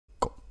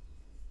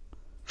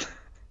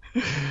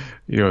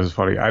It's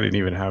funny. I didn't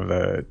even have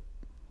the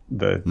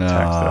text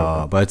No,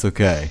 open. but it's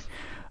okay.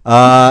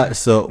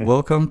 So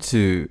welcome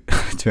to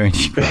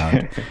Training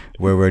Ground,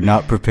 where we're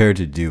not prepared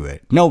to do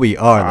it. No, we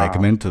are like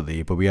Wow.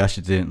 mentally, but we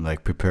actually didn't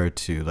like prepare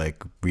to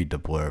like read the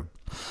blurb.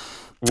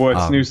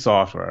 What's new Um,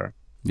 software?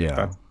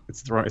 yeah,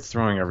 It's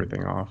throwing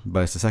everything off.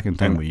 but it's the second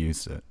time And we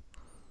used it.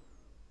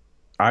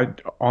 I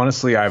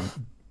honestly I have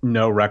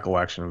no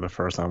recollection of the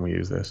first time we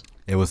used this.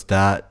 It was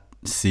that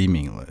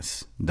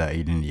seamless that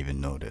you didn't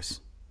even notice.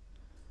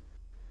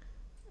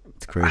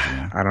 It's crazy,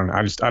 huh?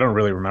 I don't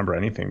really remember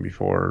anything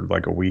before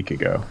like a week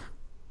ago.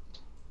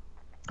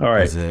 All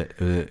right. Is it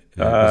age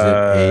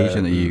Uh,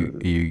 and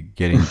you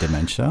getting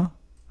dementia?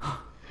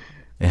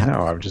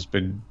 no, I've just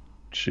been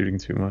shooting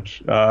too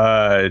much.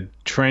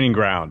 Training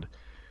ground.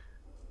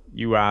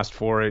 You asked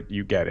for it,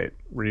 you get it.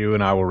 Ryu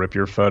and I will rip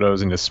your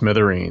photos into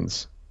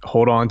smithereens.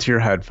 Hold on to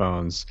your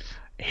headphones.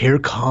 Here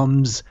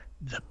comes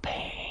the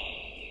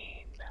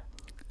pain.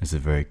 It's a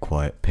very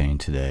quiet pain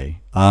today.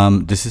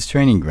 This is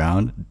Training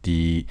Ground,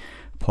 the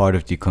part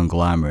of the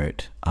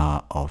conglomerate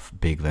of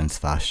Big Lens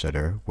Fast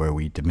Shutter, where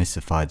we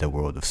demystify the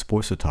world of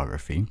sports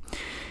photography.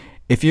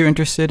 If you're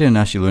interested in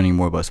actually learning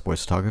more about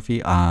sports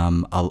photography,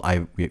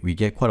 we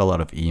get quite a lot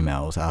of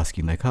emails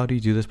asking like, how do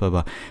you do this, blah,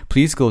 blah.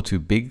 Please go to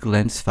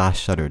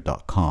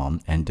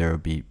biglensfastshutter.com and there will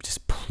be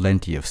just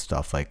plenty of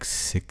stuff, like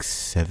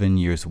 6-7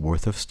 years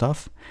worth of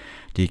stuff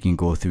that you can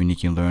go through and you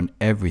can learn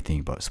everything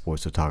about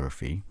sports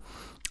photography.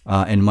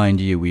 And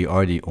mind you, we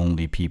are the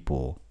only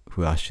people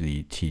who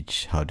actually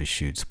teach how to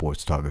shoot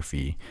sports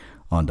photography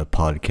on the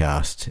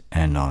podcast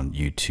and on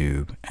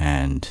YouTube,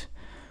 and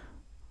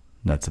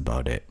that's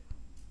about it.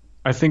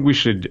 I think we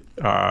should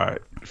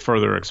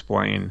further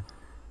explain,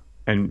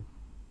 and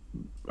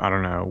I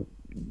don't know,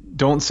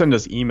 don't send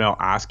us email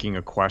asking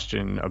a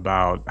question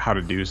about how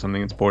to do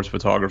something in sports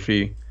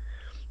photography.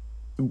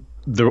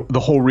 The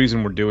whole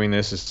reason we're doing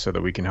this is so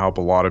that we can help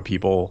a lot of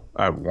people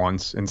at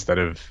once instead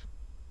of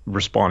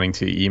responding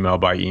to email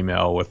by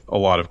email with a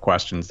lot of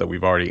questions that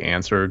we've already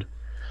answered.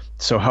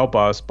 So help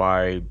us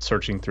by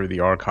searching through the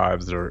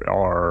archives. There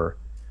are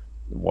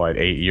what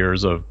 8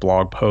 years of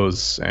blog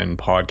posts and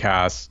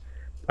podcasts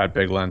at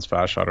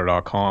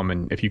biglensfastshutter.com,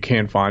 and if you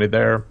can't find it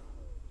there,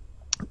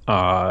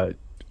 I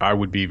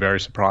would be very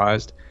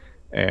surprised.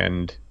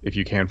 And if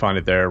you can't find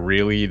it there,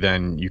 really,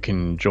 then you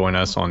can join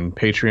us on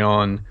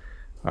Patreon.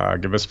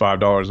 Give us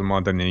 $5 a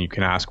month, and then you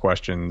can ask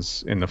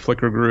questions in the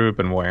Flickr group,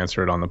 and we'll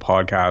answer it on the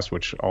podcast,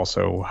 which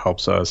also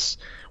helps us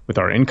with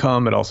our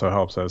income. It also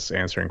helps us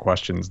answering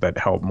questions that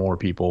help more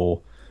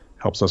people,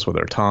 helps us with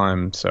our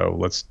time. So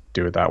let's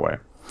do it that way.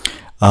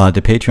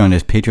 The Patreon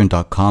is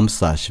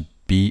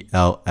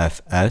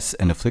patreon.com/BLFS,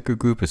 and the Flickr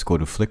group is go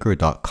to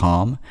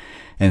flickr.com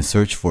and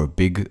search for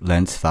Big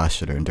Lens Fast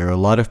Shutter. And there are a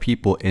lot of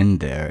people in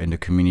there in the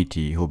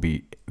community who'll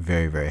be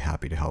very, very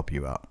happy to help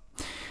you out.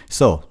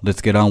 So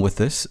let's get on with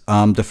this.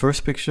 The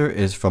first picture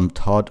is from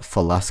Todd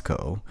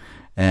Falasco,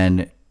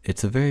 and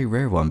it's a very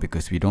rare one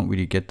because we don't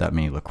really get that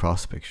many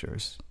lacrosse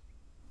pictures.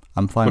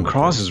 I'm fine with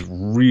Lacrosse this. is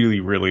really,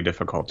 really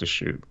difficult to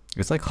shoot.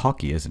 It's like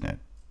hockey, isn't it?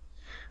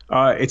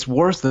 It's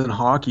worse than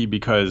hockey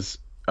because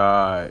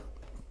uh,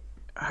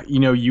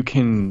 you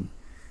can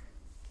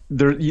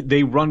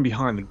they run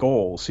behind the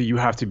goal, so you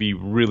have to be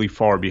really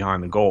far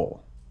behind the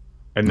goal.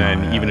 And Oh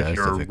then yeah, even if that's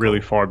you're really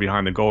difficult. far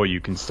behind the goal,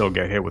 you can still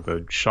get hit with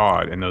a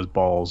shot, and those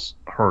balls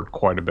hurt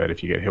quite a bit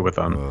if you get hit with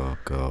them. Oh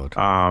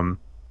god.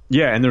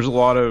 Yeah, and there's a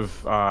lot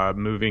of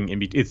moving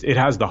in. It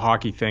has the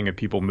hockey thing of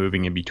people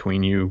moving in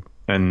between you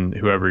and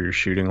whoever you're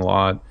shooting a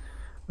lot.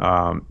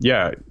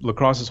 Yeah,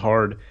 lacrosse is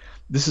hard.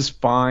 This is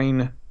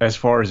fine as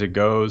far as it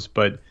goes,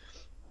 but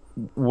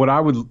what I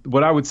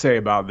would say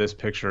about this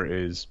picture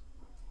is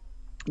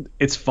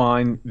it's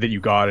fine that you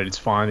got it. It's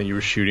fine that you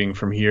were shooting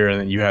from here and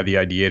that you had the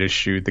idea to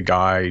shoot the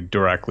guy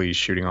directly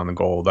shooting on the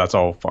goal. That's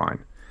all fine.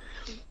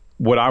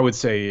 What I would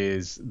say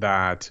is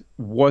that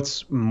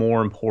what's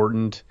more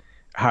important,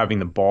 having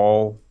the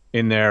ball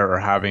in there or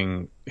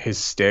having his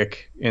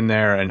stick in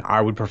there, and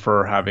I would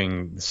prefer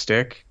having the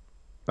stick.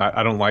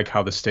 I don't like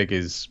how the stick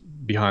is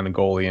behind the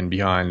goalie and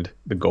behind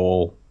the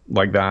goal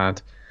like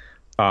that.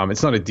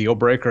 It's not a deal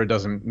breaker. It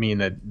doesn't mean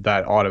that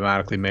that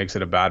automatically makes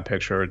it a bad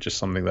picture. It's just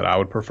something that I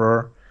would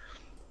prefer.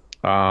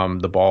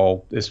 The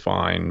ball is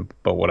fine,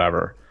 but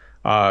whatever.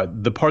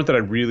 The part that I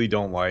really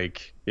don't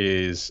like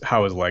is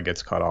how his leg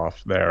gets cut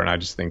off there, and I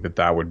just think that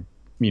that would,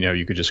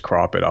 you could just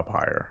crop it up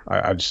higher.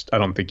 I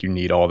don't think you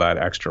need all that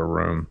extra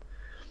room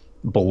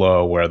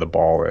below where the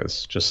ball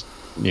is. Just,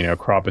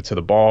 crop it to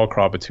the ball,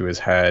 crop it to his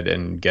head,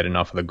 and get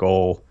enough of the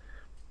goal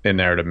in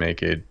there to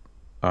make it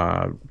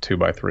 2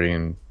 by 3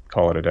 and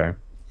call it a day.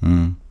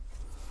 Hmm.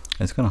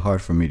 It's kind of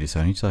hard for me to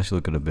say. I need to actually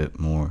look at a bit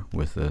more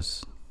with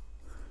this.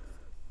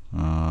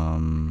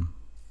 Um,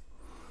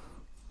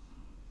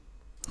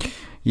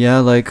 yeah,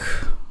 like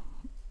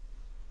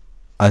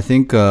I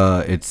think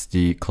it's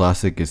the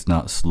classic "is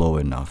not slow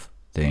enough"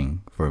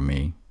 thing for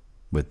me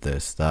with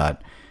this.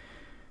 That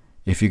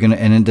if you're gonna,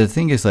 and then the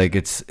thing is like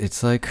it's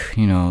like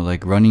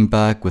like running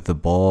back with the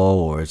ball,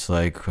 or it's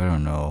like I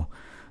don't know,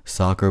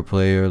 soccer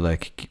player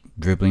like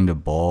dribbling the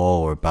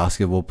ball or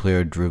basketball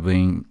player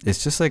dribbling.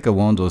 It's just like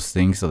one of those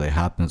things that like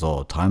happens all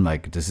the time.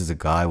 Like this is a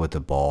guy with the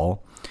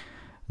ball.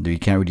 You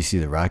can't really see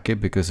the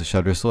racket because the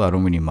shutter is slow. I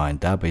don't really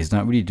mind that, but he's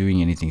not really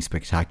doing anything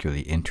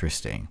spectacularly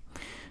interesting.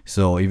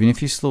 So even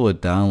if you slow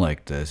it down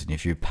like this, and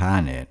if you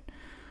pan it,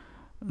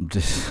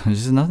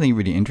 there's nothing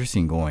really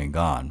interesting going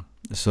on.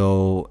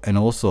 So, and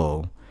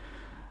also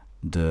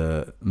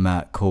the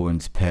Matt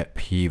Cohen's pet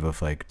peeve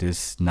of like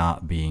this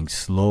not being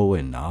slow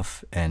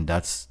enough, and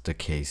that's the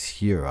case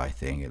here. I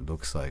think it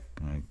looks like,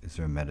 is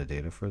there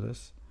metadata for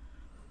this?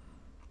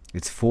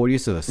 It's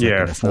 40th of a second.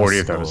 Yeah, That's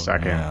 40th of a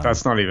second. Yeah.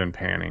 That's not even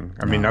panning.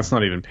 I mean, that's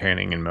not even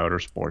panning in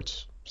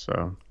motorsports.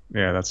 So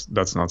yeah,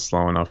 that's not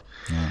slow enough.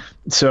 Yeah.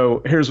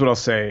 So here's what I'll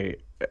say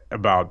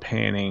about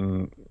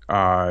panning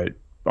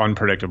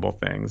unpredictable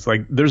things.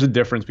 Like there's a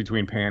difference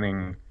between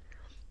panning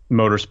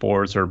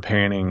motorsports or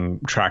panning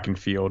track and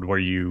field where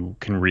you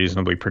can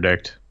reasonably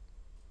predict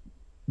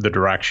the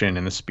direction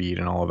and the speed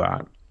and all of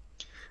that.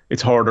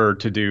 It's harder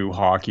to do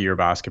hockey or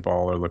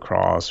basketball or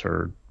lacrosse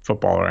or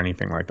football or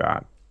anything like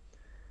that,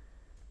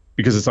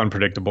 because it's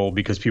unpredictable,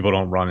 because people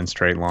don't run in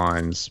straight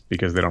lines,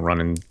 because they don't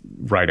run in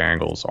right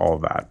angles, all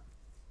of that.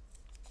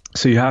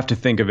 So you have to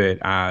think of it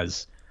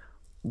as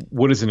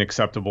what is an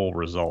acceptable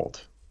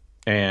result.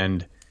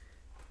 And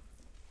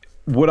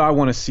what I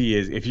want to see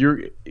is if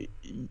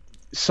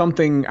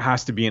something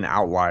has to be an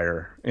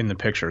outlier in the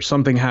picture.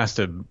 Something has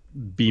to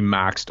be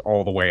maxed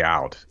all the way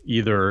out.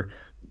 Either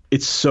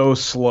it's so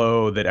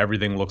slow that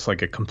everything looks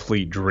like a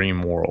complete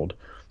dream world,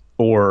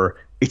 or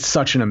it's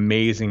such an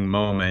amazing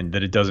moment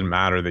that it doesn't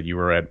matter that you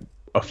were at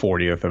a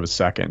 40th of a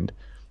second,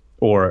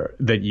 or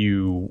that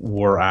you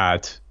were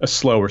at a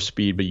slower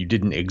speed, but you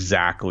didn't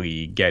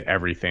exactly get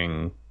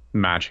everything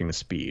matching the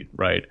speed,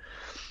 right?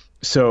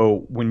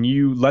 So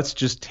let's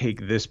just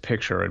take this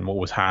picture and what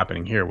was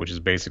happening here, which is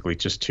basically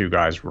just two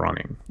guys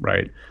running,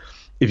 right?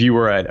 If you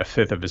were at a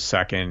fifth of a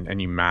second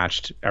and you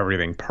matched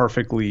everything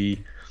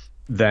perfectly,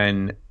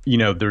 then,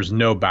 there's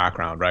no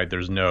background, right?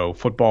 There's no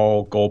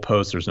football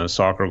goalpost, there's no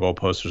soccer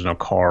goalpost, there's no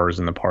cars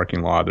in the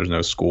parking lot, there's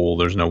no school,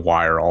 there's no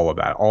wire, all of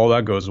that. All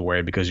that goes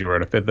away because you were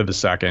at a fifth of a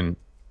second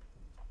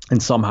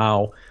and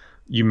somehow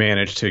you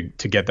managed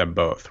to get them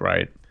both,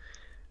 right?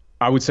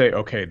 I would say,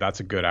 okay, that's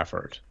a good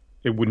effort.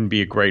 It wouldn't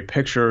be a great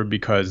picture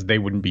because they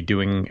wouldn't be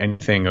doing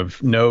anything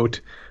of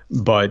note,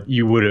 but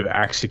you would have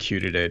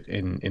executed it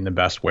in the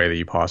best way that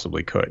you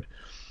possibly could.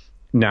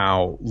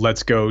 Now,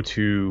 let's go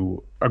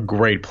to a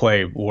great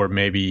play, or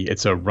maybe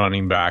it's a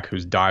running back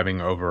who's diving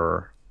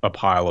over a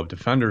pile of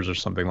defenders or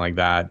something like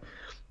that,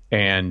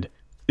 and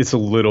it's a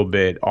little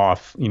bit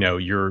off,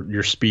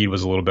 your speed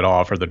was a little bit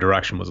off, or the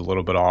direction was a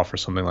little bit off, or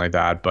something like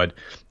that, but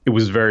it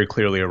was very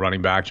clearly a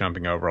running back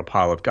jumping over a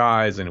pile of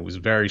guys, and it was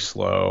very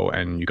slow,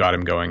 and you got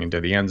him going into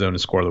the end zone to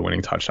score the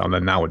winning touchdown,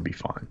 then that would be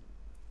fine.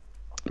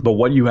 But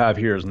what you have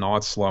here is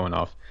not slow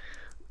enough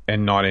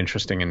and not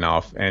interesting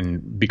enough,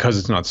 and because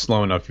it's not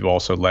slow enough, you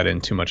also let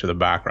in too much of the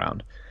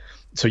background.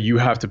 So you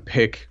have to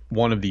pick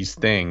one of these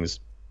things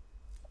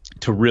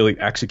to really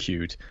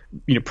execute,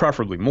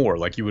 preferably more.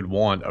 Like you would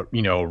want a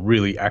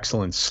really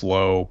excellent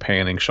slow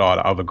panning shot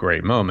of a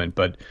great moment,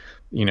 but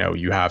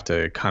you have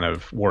to kind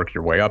of work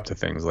your way up to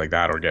things like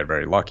that or get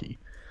very lucky.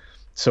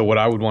 So what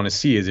I would want to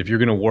see is if you're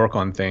going to work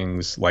on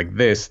things like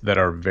this that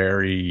are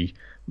very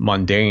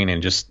mundane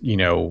and just,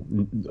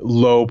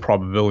 low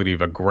probability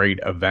of a great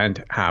event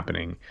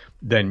happening,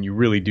 then you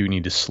really do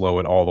need to slow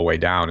it all the way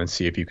down and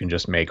see if you can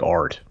just make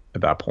art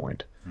at that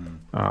point.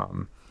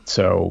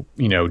 So,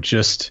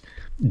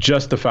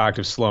 just the fact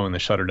of slowing the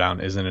shutter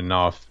down isn't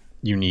enough.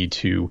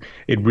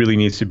 It really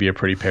needs to be a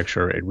pretty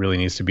picture. It really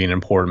needs to be an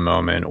important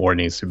moment, or it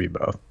needs to be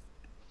both.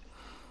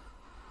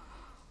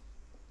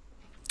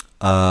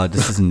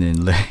 This is an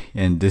inlay,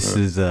 and this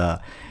is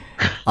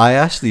I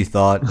actually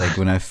thought, like,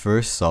 when I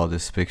first saw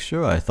this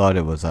picture, I thought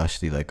it was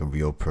actually like a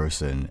real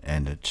person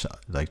and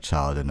a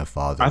child and a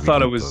father. I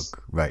thought it was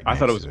right. I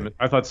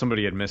thought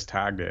somebody had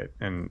mistagged it,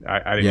 and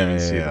I didn't even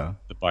see the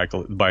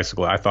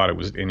bicycle. I thought it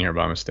was in here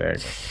by mistake.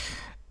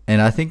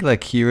 And I think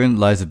like herein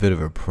lies a bit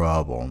of a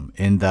problem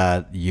in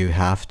that you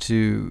have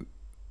to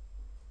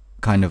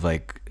kind of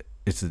like,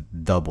 it's a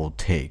double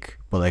take,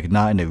 but like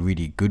not in a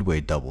really good way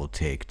double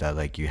take, that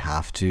like you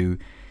have to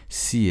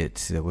see it.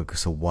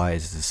 So why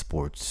is this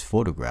sports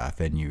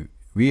photograph? And you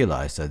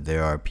realize that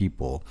there are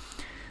people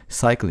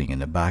cycling in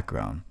the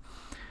background.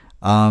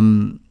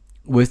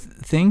 With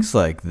things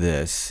like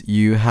this,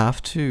 you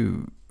have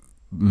to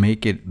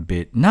make it a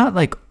bit, not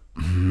like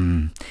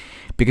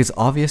because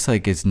obvious,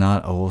 like, it's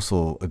not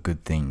also a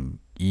good thing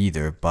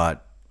either,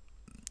 but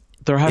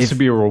there has to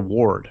be a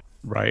reward,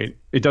 right?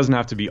 It doesn't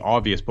have to be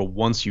obvious, but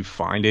once you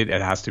find it,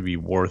 it has to be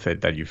worth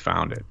it that you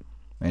found it.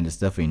 And it's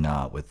definitely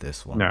not with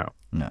this one.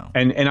 No.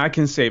 And I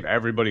can save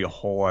everybody a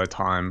whole lot of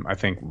time, I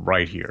think,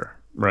 right here,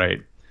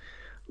 right?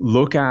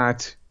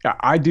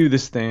 I do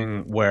this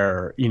thing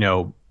where,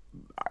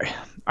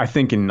 I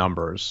think in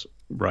numbers,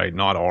 right?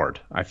 Not art.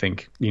 I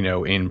think,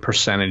 in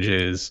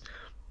percentages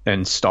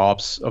and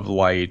stops of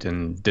light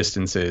and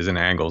distances and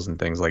angles and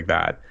things like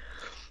that.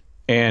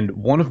 And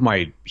one of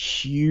my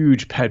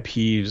huge pet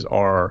peeves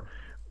are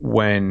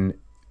when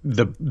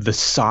the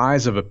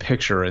size of a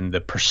picture and the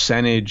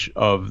percentage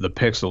of the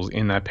pixels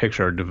in that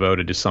picture are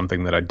devoted to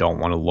something that I don't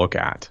want to look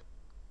at,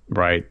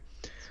 right?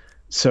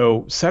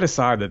 So set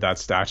aside that that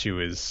statue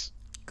is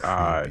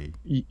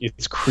Creepy.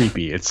 it's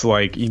creepy. It's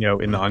like, in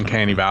the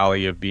uncanny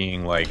valley of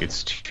being like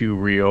it's too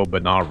real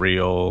but not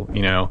real.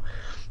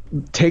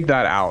 Take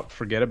that out.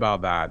 Forget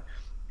about that.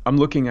 I'm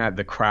looking at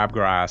the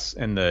crabgrass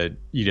and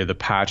the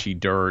patchy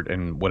dirt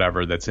and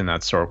whatever that's in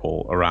that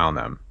circle around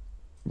them,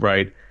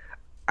 right?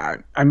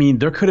 I mean,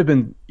 there could have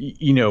been,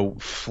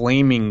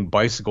 flaming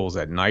bicycles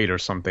at night or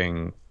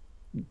something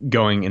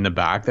going in the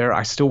back there.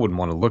 I still wouldn't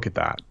want to look at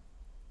that.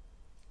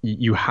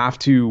 You have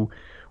to,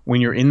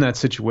 when you're in that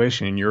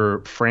situation and you're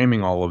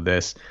framing all of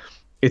this,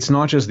 it's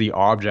not just the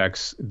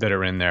objects that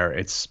are in there.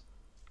 It's,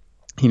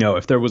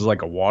 if there was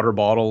like a water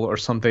bottle or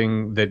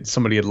something that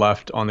somebody had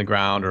left on the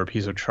ground or a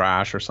piece of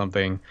trash or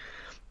something,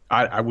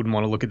 I wouldn't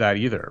want to look at that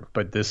either.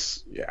 But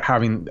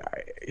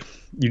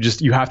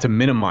you have to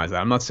minimize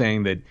that. I'm not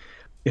saying that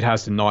it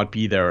has to not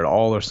be there at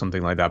all or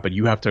something like that, but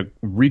you have to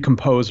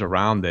recompose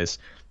around this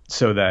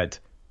so that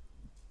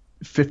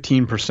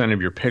 15%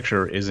 of your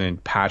picture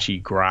isn't patchy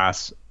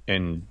grass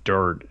and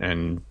dirt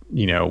and,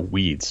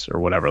 weeds or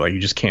whatever. Like, you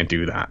just can't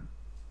do that.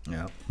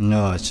 Yeah.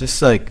 No, it's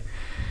just like,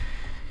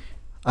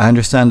 I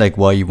understand like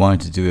why you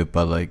wanted to do it,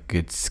 but like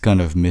it's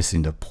kind of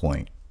missing the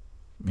point.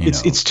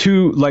 It's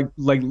too like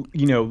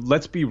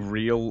let's be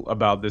real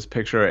about this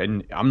picture.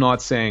 And I'm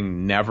not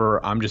saying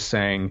never. I'm just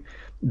saying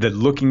that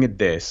looking at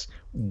this,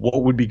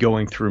 what would be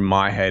going through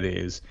my head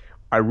is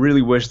I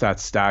really wish that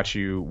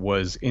statue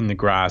was in the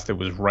grass that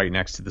was right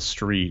next to the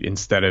street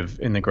instead of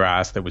in the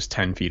grass that was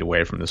 10 feet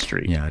away from the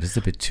street. Yeah, it is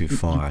a bit too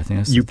far. I think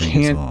that's You the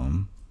thing as can't.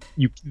 well.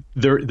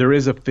 There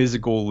is a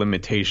physical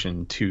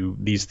limitation to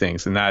these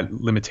things, and that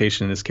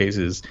limitation in this case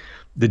is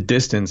the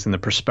distance and the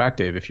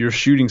perspective. If you're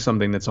shooting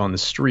something that's on the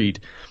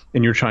street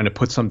and you're trying to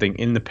put something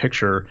in the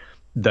picture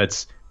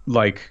that's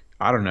like,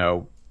 I don't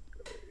know,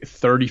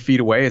 30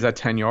 feet away, is that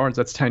 10 yards?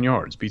 That's 10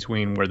 yards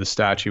between where the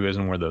statue is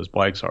and where those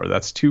bikes are.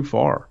 That's too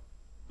far.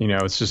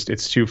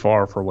 It's too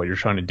far for what you're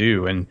trying to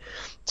do. And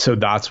so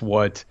that's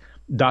what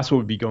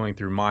would be going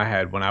through my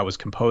head when I was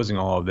composing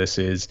all of this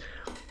is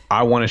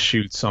I want to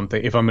shoot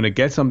something. If I'm going to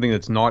get something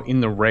that's not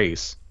in the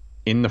race,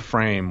 in the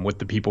frame with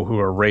the people who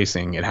are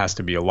racing, it has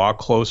to be a lot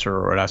closer,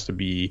 or it has to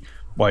be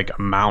like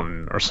a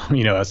mountain or something,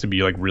 it has to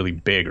be like really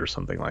big or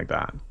something like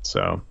that.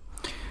 So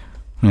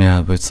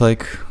Yeah, but it's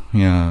like,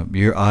 yeah,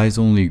 your eyes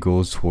only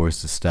goes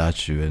towards the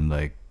statue and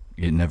like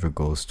it never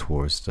goes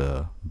towards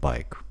the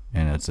bike.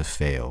 And it's a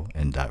fail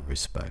in that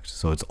respect.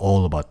 So it's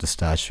all about the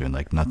statue and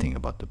like nothing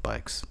about the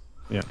bikes.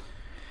 yeah.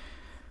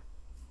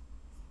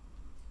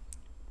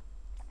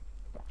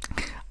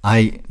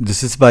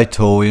 This is by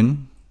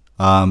Toin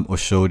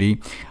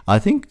Oshodi. I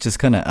think just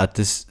kind of at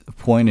this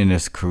point in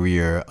his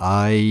career,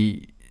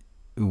 I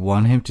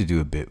want him to do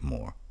a bit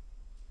more.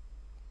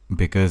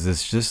 Because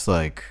it's just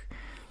like,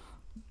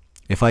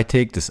 if I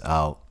take this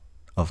out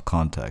of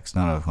context,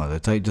 not out of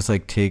context, I just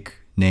like take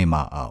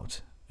Neymar out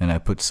and I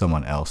put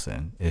someone else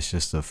in. It's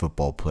just a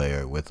football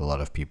player with a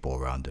lot of people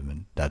around him,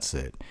 and that's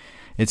it.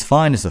 It's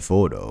fine as a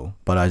photo,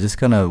 but I just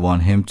kind of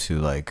want him to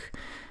like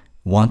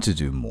want to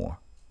do more.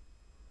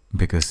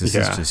 Because this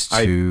is just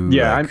too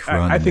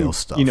run-of-the-mill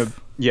stuff.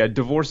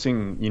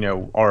 Divorcing,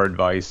 our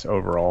advice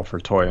overall for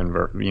Toy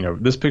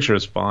and this picture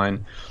is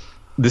fine.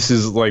 This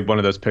is like one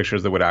of those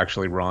pictures that would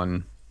actually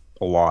run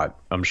a lot,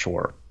 I'm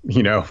sure.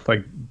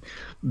 Like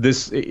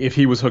this, if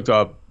he was hooked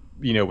up,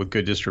 with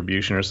good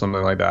distribution or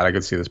something like that, I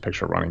could see this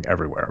picture running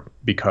everywhere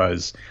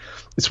because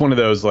it's one of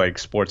those like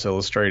Sports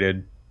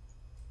Illustrated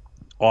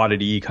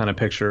oddity kind of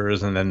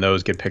pictures, and then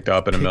those get picked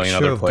up in a million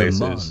other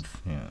places.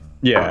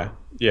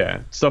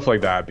 Yeah, stuff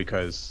like that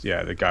because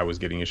the guy was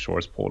getting his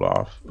shorts pulled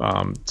off.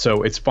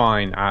 So it's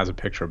fine as a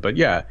picture, but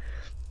yeah,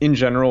 in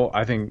general,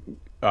 I think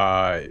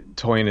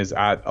Toyin is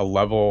at a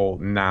level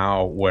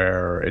now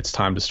where it's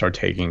time to start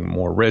taking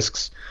more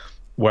risks.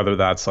 Whether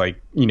that's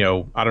like,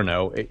 I don't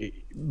know,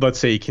 let's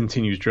say he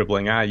continues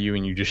dribbling at you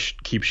and you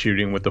just keep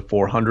shooting with the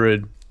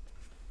 400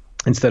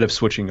 instead of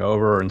switching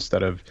over, or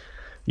instead of,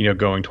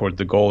 going towards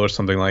the goal or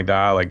something like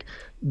that. Like,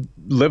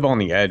 live on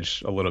the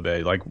edge a little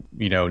bit. Like,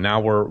 now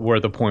we're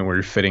at the point where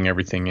you're fitting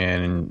everything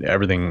in and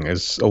everything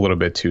is a little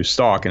bit too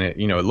stock, and it,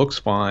 it looks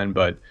fine,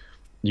 but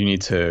you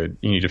need to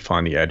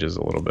find the edges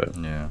a little bit.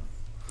 Yeah.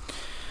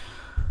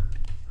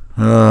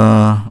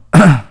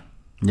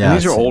 And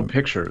these are old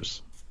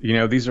pictures.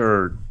 These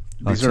are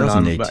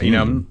not,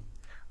 I'm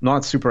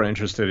not super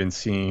interested in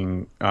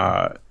seeing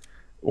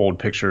old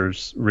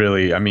pictures,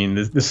 really. I mean,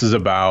 this is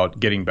about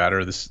getting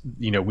better.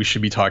 We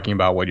should be talking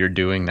about what you're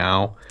doing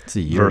now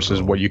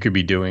versus what you could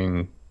be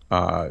doing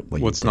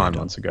what's 9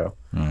 months ago.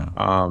 Yeah.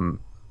 I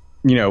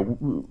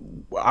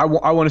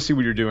want to see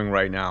what you're doing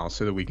right now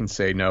so that we can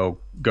say, no,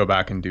 go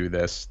back and do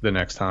this the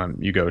next time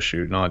you go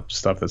shoot, not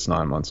stuff that's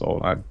 9 months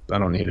old. I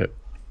don't need it.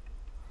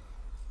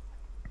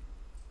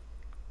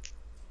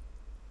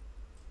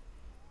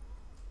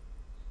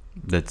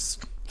 That's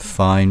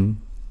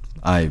Fine.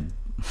 I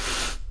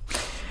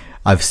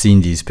I've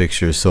seen these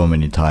pictures so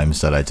many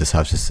times that I just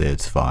have to say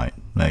it's fine.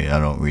 Like I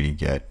don't really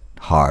get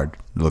hard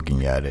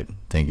looking at it,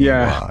 thinking,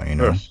 Yeah. wow, you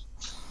know.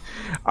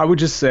 I would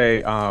just say,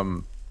 if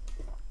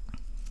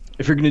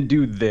you're going to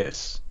do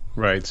this,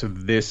 right? So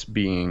this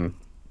being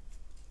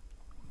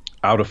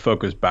out of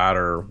focus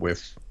batter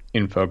with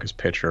in focus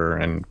pitcher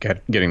and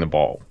getting the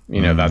ball.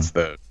 That's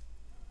the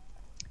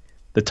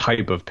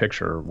type of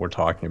picture we're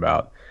talking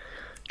about.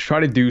 Try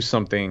to do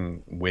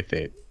something with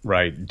it,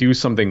 right? Do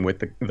something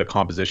with the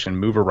composition.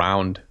 Move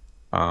around.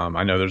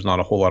 I know there's not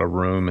a whole lot of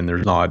room and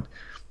there's not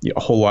a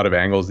whole lot of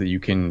angles that you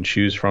can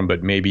choose from,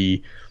 but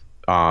maybe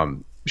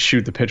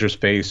shoot the pitcher's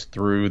face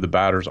through the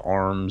batter's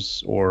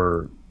arms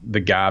or the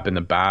gap in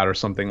the bat or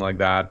something like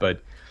that.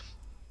 But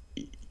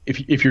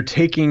if you're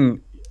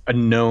taking a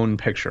known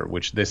picture,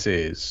 which this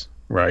is,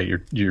 right?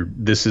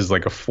 This is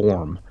like a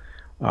form.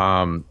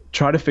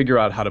 Try to figure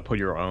out how to put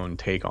your own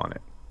take on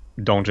it.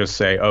 Don't just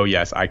say, "Oh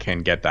yes, I can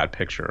get that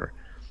picture."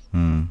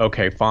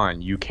 Okay,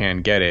 fine, you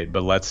can get it,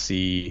 but let's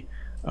see.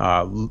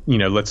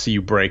 Let's see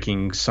you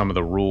breaking some of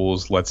the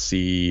rules. Let's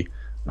see,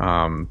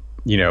 a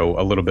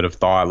little bit of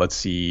thought. Let's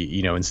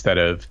see, instead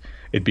of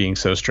it being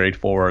so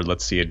straightforward,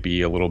 let's see it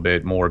be a little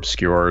bit more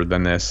obscure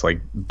than this.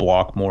 Like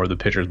block more of the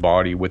pitcher's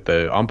body with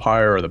the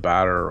umpire or the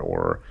batter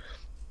or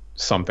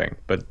something.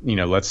 But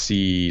let's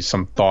see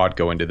some thought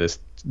go into this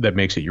that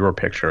makes it your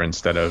picture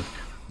instead of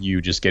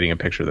you just getting a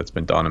picture that's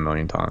been done a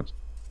million times.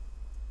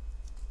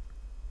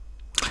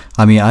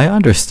 I mean, I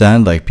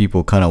understand like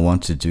people kind of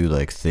want to do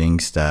like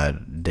things that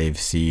they've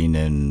seen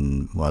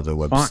in other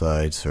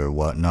websites or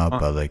whatnot,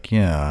 but like,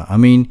 yeah, I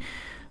mean,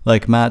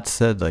 like Matt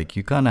said, like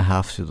you kind of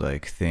have to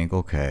like think,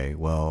 okay,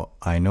 well,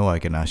 I know I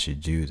can actually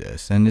do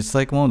this. And it's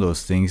like one of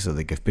those things that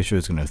like if pitcher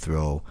is going to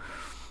throw,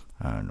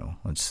 I don't know,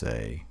 let's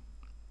say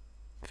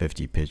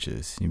 50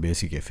 pitches, you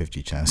basically get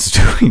 50 chances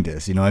doing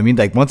this. You know what I mean?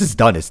 Like once it's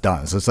done, it's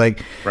done. So it's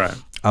like, right.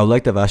 I would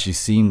like to have actually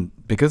seen,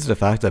 because of the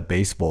fact that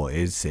baseball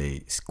is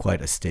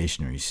quite a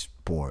stationary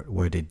sport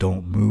where they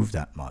don't move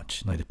that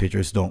much. Like the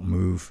pitchers don't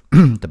move,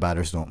 the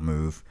batters don't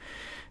move.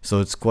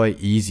 So it's quite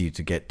easy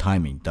to get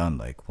timing done.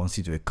 Like once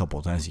you do it a couple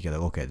of times, you get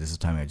like, okay, this is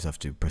timing. I just have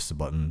to press the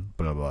button,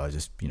 blah, blah, blah.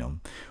 Just,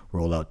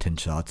 roll out 10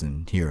 shots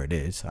and here it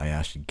is. I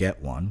actually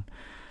get one.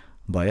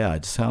 But yeah,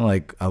 it just sound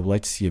like I would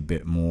like to see a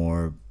bit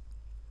more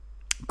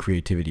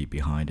creativity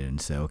behind it and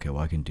say, okay,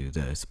 well, I can do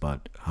this,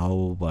 but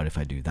how about if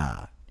I do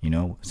that?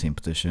 Same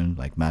position,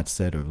 like Matt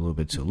said, or a little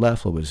bit to the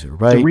left, a little bit to the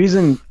right.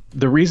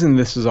 The reason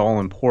this is all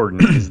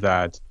important is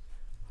that,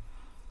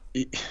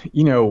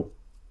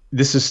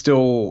 this is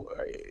still,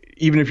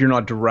 even if you're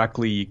not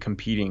directly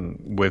competing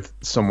with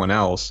someone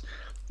else,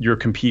 you're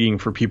competing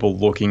for people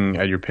looking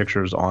at your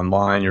pictures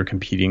online. You're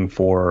competing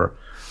for,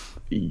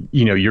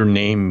 your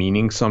name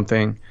meaning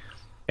something.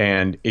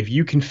 And if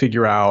you can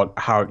figure out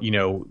how,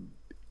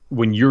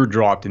 when you're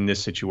dropped in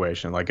this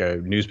situation, like a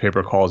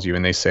newspaper calls you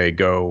and they say,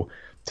 go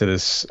to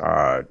this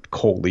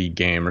Colt League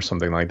game or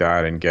something like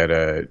that and get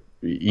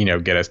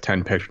us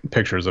 10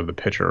 pictures of the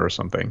pitcher or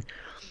something.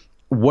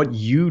 What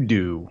you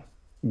do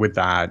with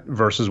that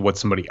versus what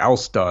somebody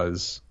else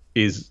does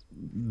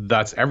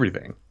that's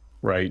everything,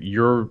 right?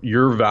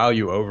 Your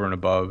value over and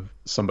above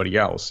somebody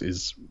else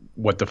is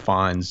what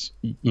defines,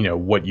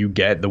 what you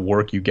get, the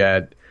work you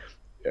get,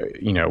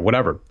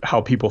 whatever,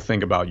 how people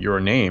think about your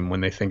name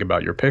when they think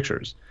about your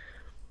pictures.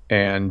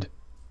 And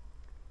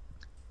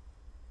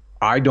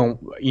I don't,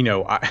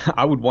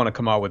 I would want to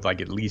come out with like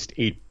at least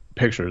 8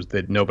 pictures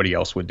that nobody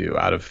else would do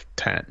out of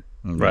 10,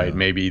 right?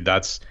 Maybe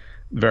that's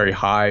very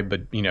high,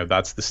 but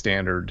that's the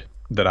standard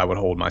that I would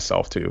hold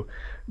myself to.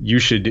 You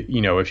should,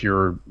 if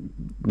you're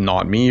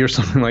not me or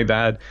something like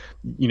that,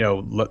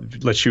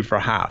 let's shoot for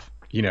half.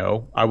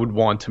 I would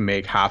want to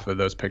make half of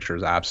those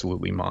pictures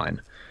absolutely mine,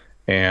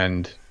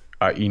 and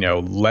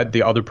let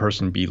the other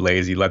person be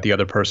lazy. Let the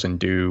other person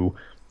do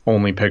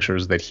only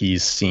pictures that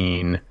he's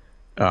seen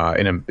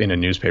in a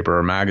newspaper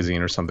or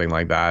magazine or something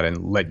like that,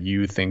 and let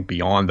you think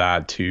beyond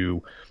that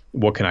to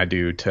what can I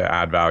do to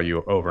add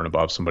value over and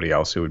above somebody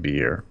else who would be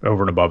here,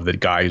 over and above the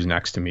guy who's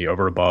next to me,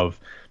 over and above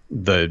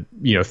the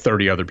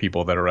 30 other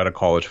people that are at a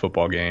college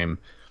football game.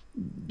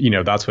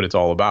 That's what it's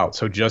all about.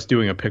 So just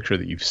doing a picture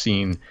that you've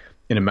seen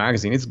in a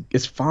magazine,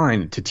 it's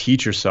fine to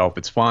teach yourself.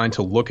 It's fine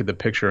to look at the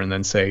picture and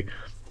then say,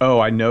 oh,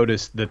 I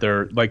noticed that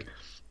they're like,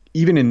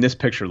 even in this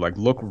picture, like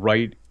look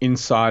right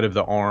inside of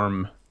the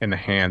arm and the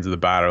hands of the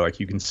batter. Like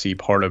you can see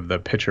part of the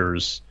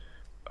pitcher's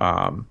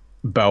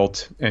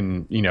belt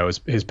and,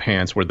 his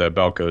pants where the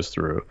belt goes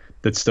through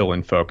that's still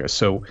in focus.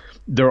 So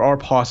there are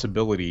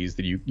possibilities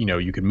that you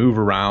could move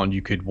around.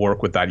 You could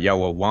work with that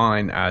yellow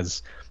line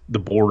as the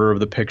border of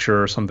the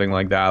picture or something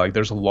like that. Like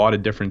there's a lot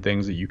of different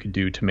things that you could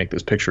do to make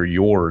this picture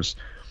yours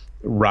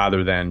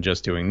rather than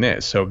just doing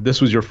this. So if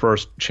this was your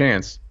first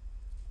chance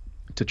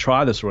to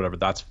try this or whatever,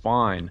 that's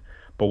fine.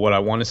 But what I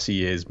want to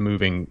see is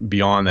moving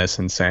beyond this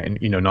and saying,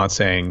 not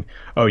saying,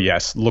 oh,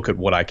 yes, look at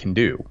what I can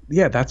do.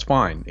 Yeah, that's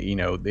fine.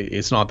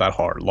 It's not that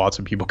hard. Lots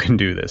of people can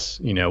do this,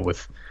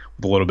 with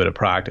a little bit of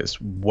practice.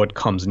 What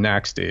comes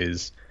next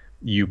is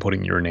you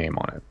putting your name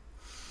on it.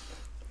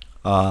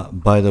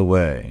 By the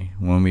way,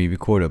 when we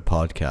record a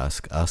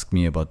podcast, ask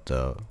me about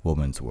the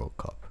Women's World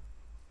Cup.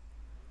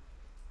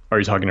 Are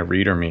you talking to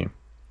Reed or me?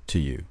 To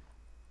you.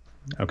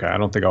 Okay, I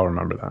don't think I'll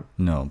remember that.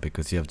 No,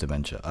 because you have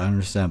dementia. I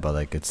understand, but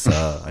like it's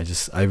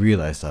I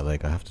realized that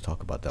like I have to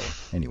talk about that one.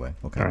 Anyway,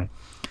 okay. All right.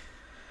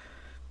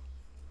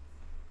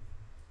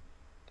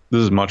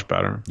 This is much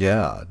better.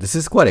 Yeah, this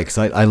is quite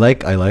exciting. I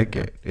like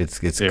it.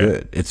 It's Yeah.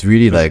 good. It's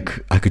really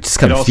like I could just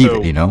kind of feel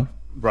it, you know?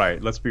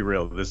 Right. Let's be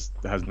real. This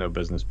has no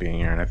business being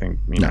here, and I think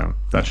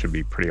that should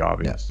be pretty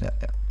obvious.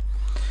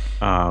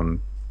 Yeah.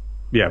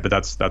 But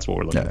that's what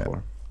we're looking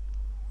for.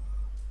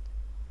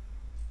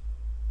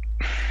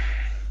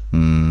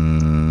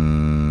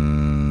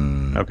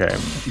 Okay.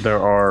 There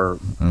are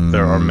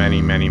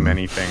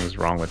many things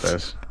wrong with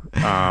this.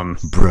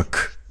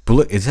 Brooke.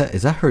 Is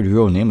that her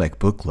real name? Like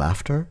Brooke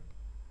Laughter?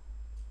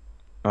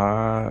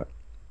 Or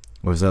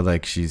is that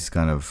like she's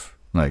kind of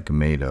like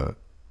made a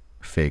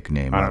fake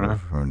name out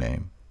of her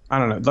name? I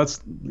don't know.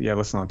 Let's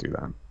not do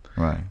that.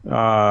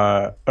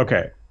 Right.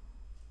 Okay.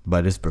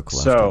 But it's Brooke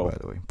Laughter, by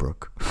the way.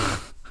 Brooke.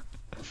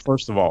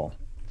 First of all,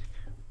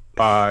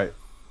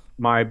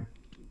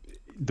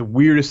 the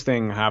weirdest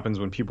thing happens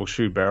when people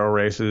shoot barrel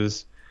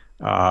races,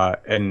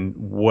 and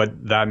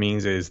what that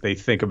means is they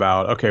think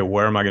about, okay,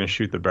 where am I going to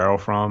shoot the barrel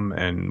from,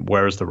 and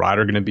where is the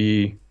rider going to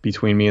be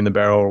between me and the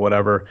barrel or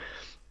whatever.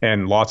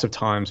 And lots of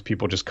times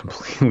people just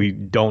completely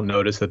don't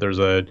notice that there's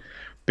a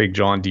big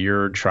John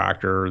Deere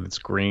tractor that's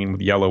green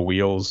with yellow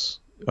wheels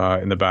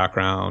in the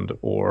background,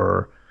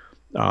 or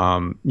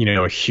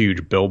a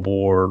huge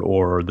billboard,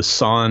 or the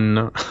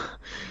sun,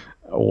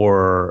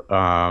 or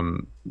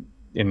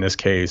in this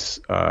case,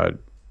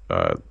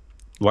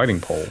 lighting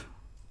pole.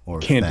 Or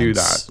can't do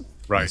that,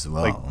 right? As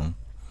well.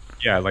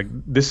 Like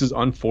this is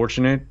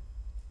unfortunate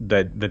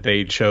that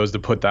they chose to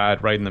put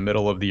that right in the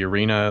middle of the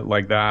arena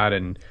like that,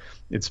 and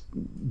it's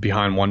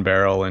behind one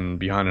barrel and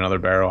behind another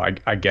barrel.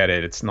 I get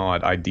it. It's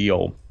not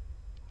ideal,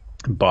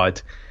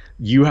 but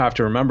you have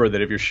to remember that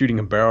if you're shooting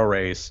a barrel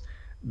race,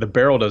 the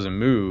barrel doesn't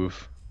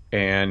move.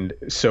 And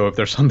so if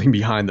there's something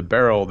behind the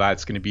barrel,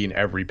 that's going to be in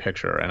every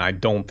picture. And I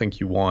don't think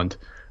you want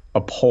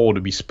a pole to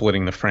be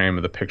splitting the frame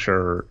of the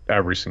picture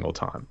every single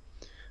time.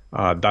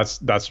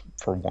 That's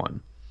for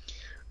one.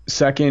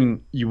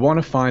 Second, you want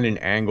to find an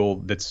angle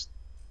that's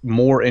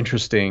more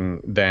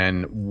interesting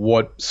than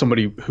what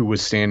somebody who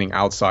was standing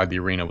outside the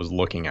arena was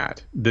looking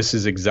at. This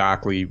is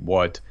exactly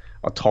what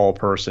a tall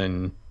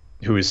person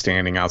who is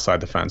standing outside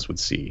the fence would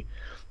see.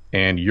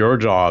 And your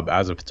job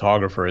as a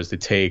photographer is to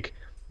take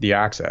the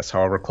access,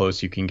 however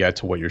close you can get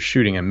to what you're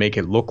shooting, and make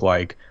it look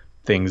like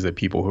things that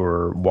people who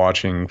are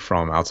watching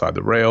from outside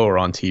the rail or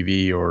on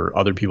TV or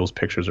other people's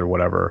pictures or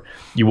whatever,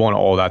 you want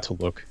all that to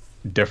look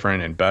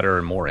different and better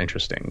and more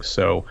interesting.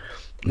 So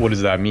what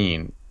does that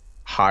mean?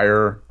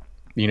 Higher,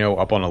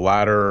 up on a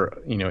ladder,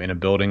 in a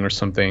building or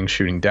something,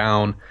 shooting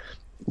down,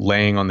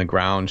 laying on the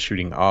ground,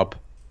 shooting up,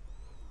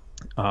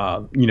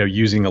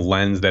 using a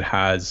lens that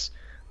has,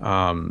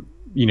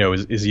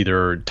 is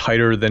either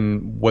tighter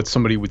than what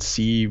somebody would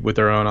see with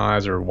their own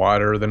eyes or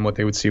wider than what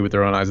they would see with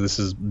their own eyes. This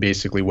is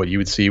basically what you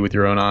would see with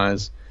your own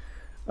eyes.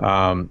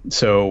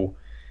 So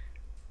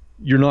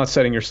you're not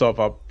setting yourself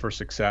up for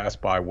success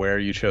by where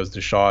you chose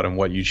to shot and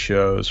what you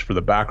chose for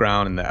the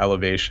background and the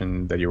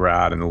elevation that you were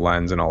at and the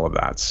lens and all of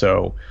that.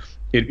 So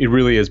it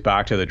really is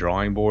back to the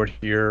drawing board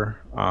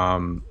here.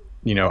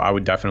 I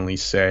would definitely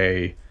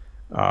say,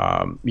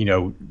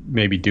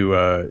 maybe do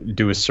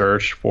a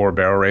search for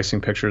barrel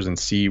racing pictures and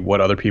see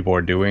what other people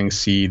are doing,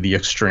 see the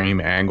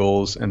extreme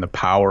angles and the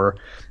power,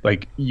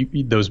 like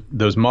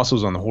those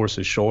muscles on the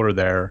horse's shoulder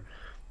there.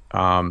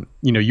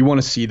 You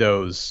want to see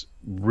those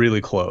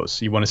really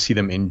close. You want to see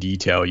them in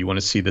detail. You want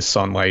to see the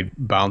sunlight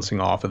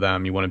bouncing off of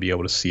them. You want to be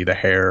able to see the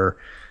hair,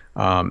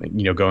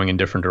 going in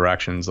different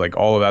directions. Like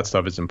all of that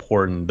stuff is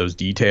important, those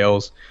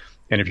details.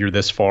 And if you're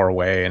this far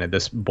away and at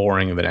this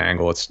boring of an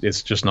angle,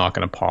 it's just not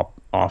going to pop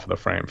off of the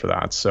frame for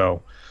that.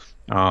 So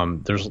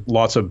there's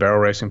lots of barrel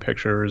racing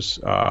pictures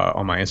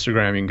on my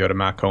Instagram. You can go to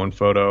Matt Cohen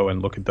Photo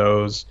and look at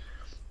those.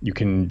 You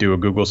can do a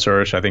Google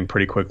search. I think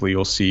pretty quickly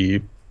you'll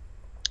see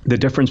the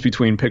difference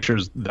between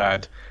pictures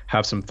that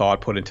have some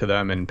thought put into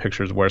them and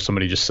pictures where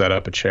somebody just set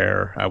up a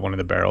chair at one of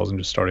the barrels and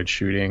just started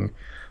shooting.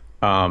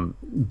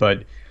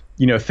 But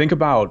think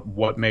about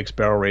what makes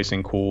barrel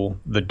racing cool: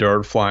 the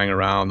dirt flying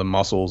around, the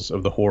muscles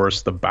of the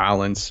horse, the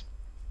balance,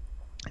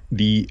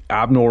 the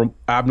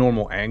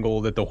abnormal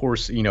angle that the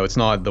horse, it's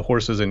not, the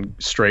horse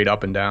isn't straight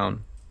up and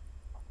down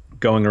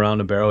going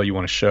around a barrel. You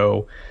want to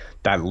show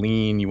that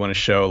lean. You want to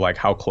show like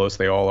how close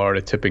they all are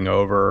to tipping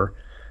over.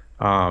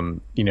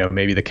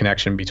 Maybe the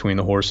connection between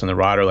the horse and the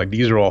rider. Like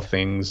these are all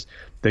things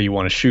that you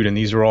want to shoot. And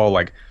these are all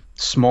like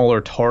smaller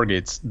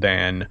targets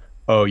than,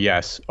 oh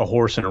yes, a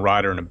horse and a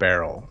rider and a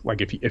barrel. Like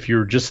if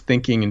you're just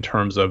thinking in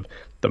terms of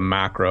the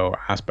macro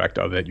aspect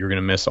of it, you're going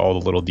to miss all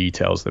the little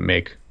details that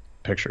make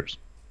pictures.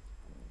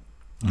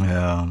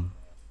 Yeah.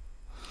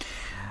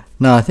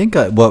 No, I think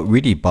what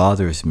really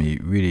bothers me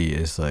really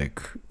is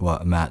like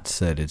what Matt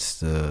said. It's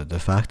the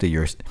fact that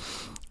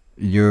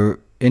you're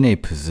in a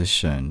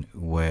position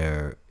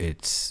where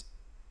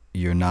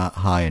you're not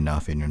high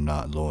enough and you're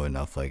not low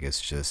enough. Like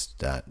it's just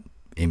that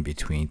in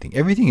between thing.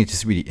 Everything is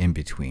just really in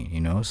between,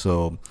 you know?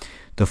 So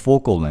the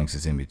focal length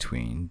is in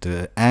between,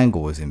 the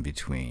angle is in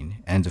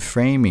between, and the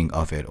framing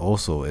of it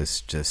also is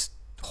just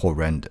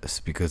horrendous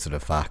because of the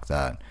fact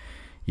that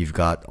you've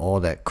got all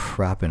that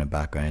crap in the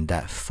background and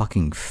that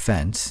fucking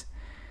fence.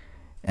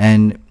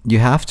 And you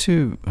have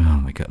to,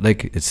 oh my god,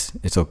 like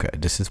it's okay.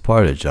 This is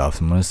part of the job,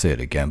 so I'm gonna say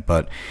it again.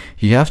 But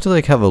you have to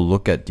like have a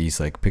look at these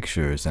like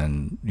pictures,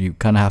 and you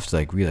kind of have to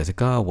like realize like,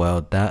 oh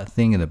well, that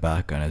thing in the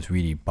background is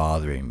really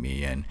bothering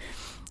me. And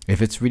if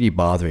it's really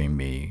bothering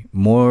me,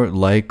 more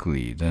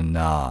likely than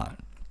not,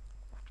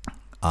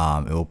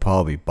 it will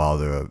probably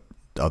bother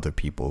other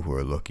people who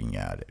are looking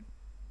at it.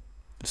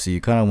 So you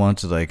kind of want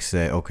to like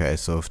say, okay,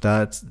 so if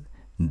that's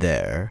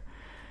there,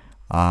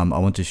 I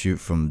want to shoot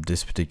from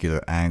this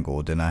particular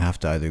angle, then I have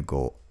to either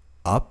go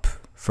up,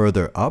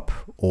 further up,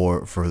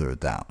 or further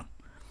down.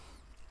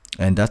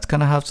 And that's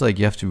kind of how to like,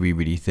 you have to be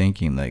really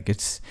thinking like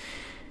this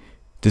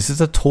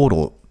is a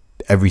total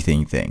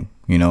everything thing,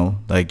 you know,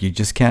 like you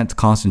just can't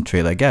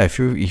concentrate. Like, yeah, if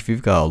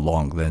you've got a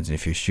long lens,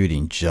 if you're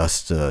shooting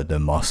just the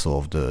muscle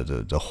of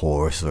the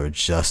horse or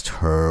just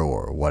her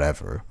or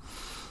whatever.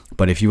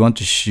 But if you want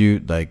to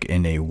shoot like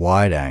in a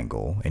wide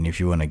angle, and if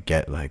you want to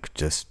get like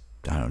just,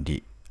 I don't know,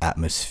 the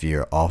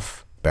atmosphere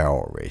of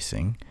barrel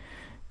racing,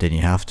 then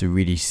you have to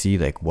really see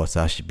like what's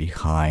actually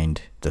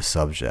behind the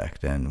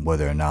subject and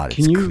whether or not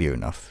it's clear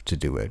enough to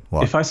do it.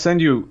 What? If I send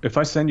you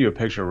a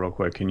picture real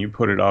quick, can you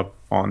put it up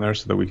on there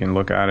so that we can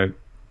look at it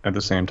at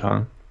the same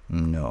time?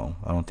 No,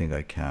 I don't think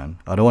I can.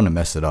 I don't want to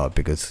mess it up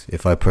because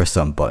if I press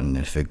some button,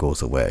 if it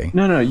goes away.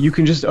 No, you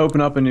can just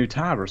open up a new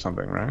tab or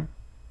something, right?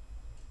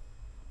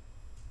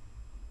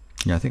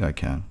 Yeah, I think I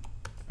can.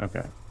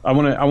 Okay. I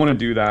want to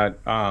do that.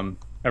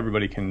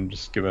 Everybody can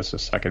just give us a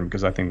second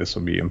because I think this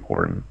will be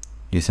important.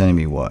 You're sending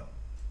me what?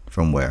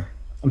 From where?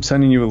 I'm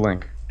sending you a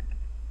link.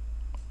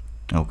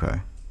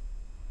 Okay.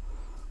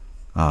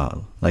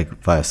 Like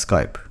via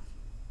Skype.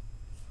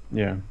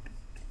 Yeah.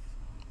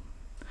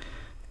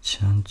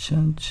 Chun,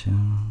 chun,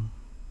 chun.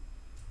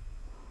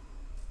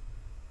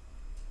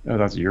 Oh,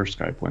 that's your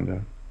Skype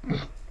window.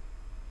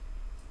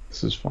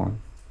 This is fun.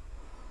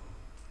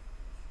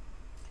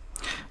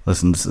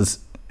 Listen,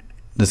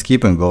 let's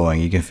keep on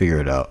going. You can figure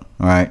it out.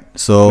 All right.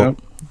 So.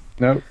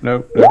 Nope.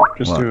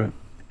 Just what? do it.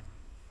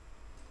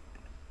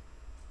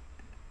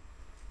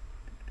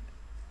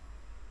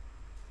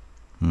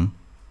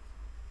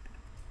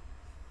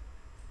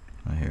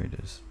 Oh, here it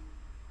is.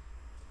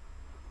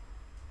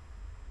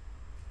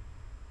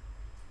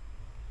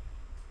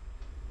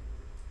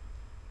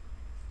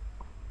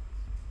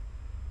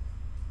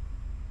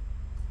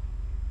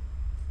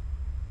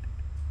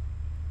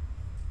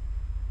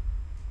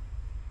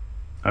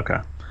 Okay.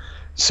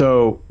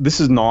 So this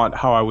is not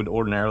how I would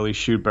ordinarily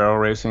shoot barrel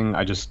racing.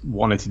 I just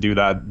wanted to do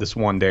that this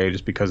one day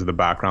just because the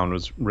background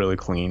was really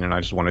clean and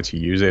I just wanted to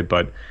use it.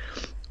 But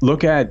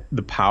look at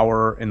the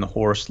power in the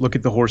horse. Look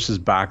at the horse's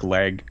back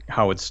leg,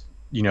 how it's,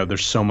 you know,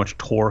 there's so much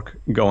torque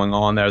going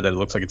on there that it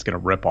looks like it's going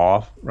to rip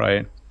off,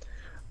 right?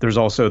 There's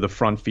also the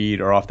front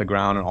feet are off the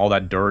ground and all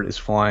that dirt is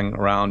flying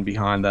around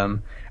behind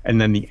them. And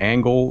then the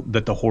angle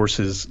that the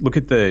horses, look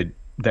at the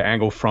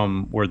angle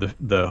from where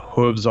the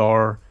hooves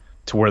are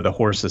to where the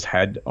horse's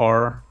head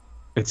are.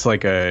 It's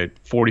like a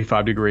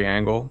 45-degree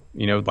angle,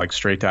 you know, like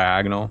straight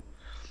diagonal.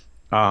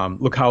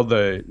 Look how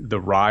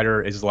the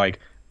rider is like,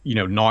 you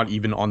know, not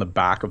even on the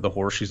back of the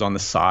horse. She's on the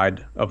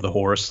side of the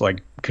horse,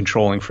 like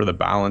controlling for the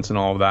balance and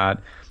all of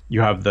that.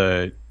 You have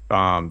the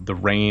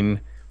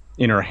rein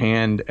in her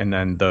hand and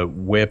then the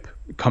whip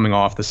coming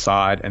off the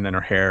side and then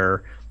her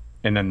hair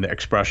and then the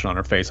expression on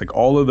her face. Like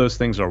all of those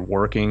things are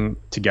working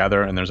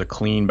together and there's a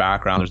clean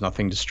background. There's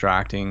nothing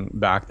distracting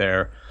back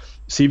there.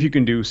 See if you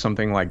can do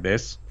something like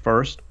this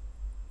first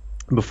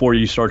before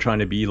you start trying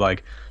to be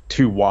like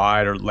too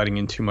wide or letting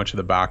in too much of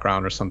the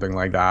background or something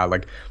like that.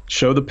 Like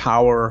show the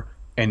power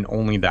and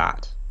only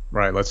that,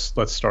 right? Let's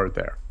start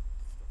there.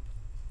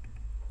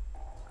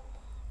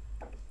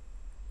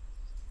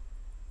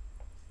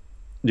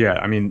 Yeah,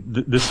 I mean,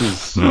 this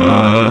is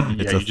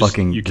it's a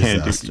fucking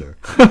disaster.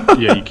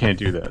 Yeah, you can't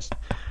do this,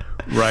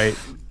 right?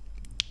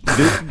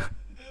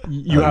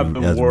 You have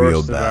the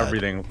worst of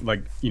everything.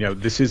 Like, you know,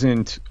 this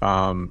isn't,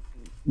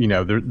 you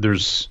know,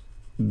 there's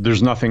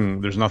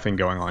nothing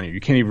going on here. You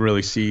can't even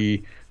really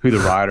see who the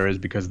rider is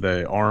because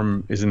the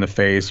arm is in the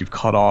face. You've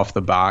cut off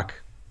the back.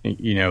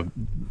 You know,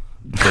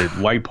 the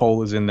light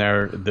pole is in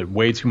there.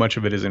 Way too much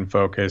of it is in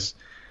focus.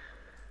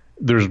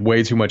 There's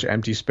way too much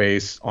empty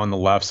space on the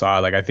left side.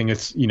 Like, I think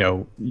it's, you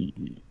know,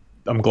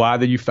 I'm glad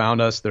that you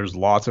found us. There's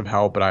lots of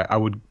help, but I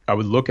would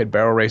look at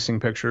barrel racing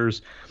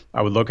pictures.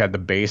 I would look at the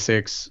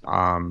basics,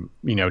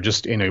 you know,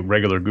 just in a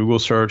regular Google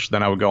search.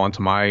 Then I would go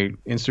onto my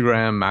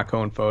Instagram, Matt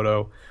Cohen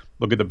Photo,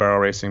 look at the barrel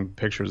racing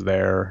pictures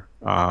there.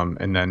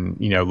 And then,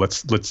 you know,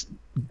 let's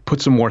put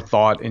some more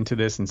thought into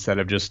this instead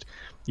of just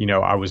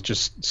I was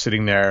just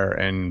sitting there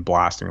and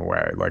blasting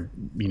away. Like,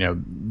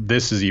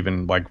 this is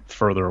even like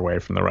further away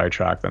from the right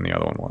track than the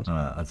other one was.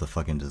 That's a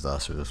fucking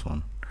disaster, this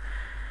one.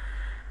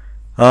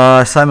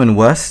 Simon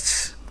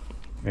West.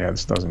 Yeah,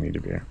 this doesn't need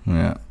to be here.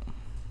 Yeah,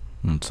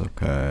 it's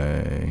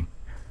okay.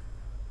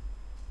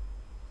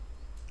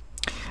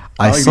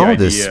 I like saw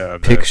this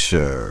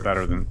picture.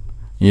 Better than.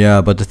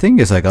 Yeah, but the thing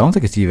is, like, I don't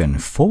think it's even in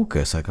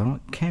focus. Like,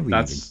 can't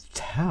really even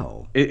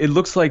tell. It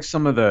looks like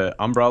some of the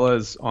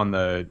umbrellas on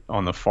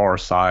the far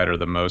side are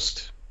the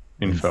most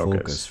in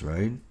focus,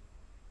 right?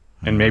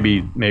 And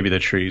maybe the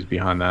trees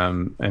behind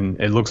them, and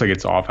it looks like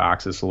it's off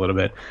axis a little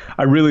bit.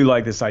 I really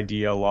like this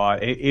idea a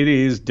lot. It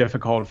is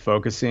difficult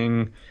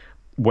focusing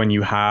when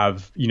you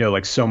have,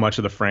 like so much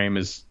of the frame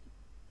is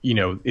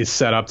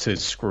set up to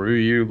screw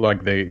you.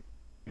 Like the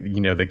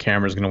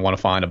camera's going to want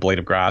to find a blade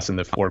of grass in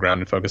the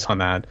foreground and focus on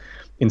that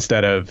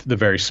instead of the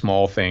very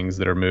small things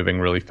that are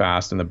moving really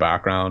fast in the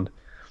background.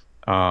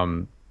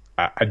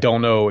 I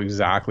don't know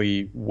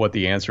exactly what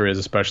the answer is,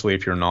 especially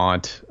if you're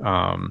not,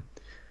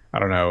 I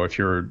don't know if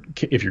your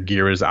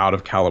gear is out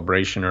of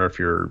calibration, or if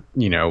you're,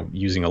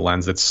 using a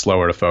lens that's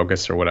slower to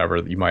focus or whatever,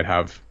 you might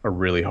have a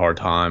really hard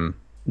time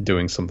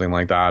doing something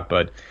like that.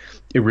 But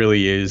it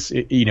really is,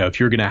 if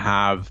you're going to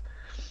have,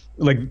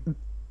 like,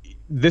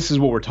 this is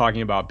what we're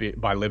talking about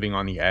by living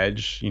on the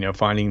edge,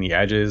 finding the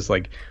edges.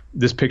 Like,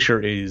 this picture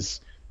is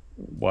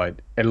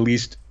at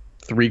least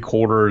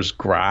 3/4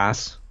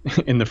 grass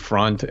in the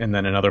front, and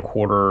then another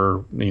quarter,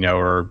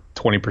 or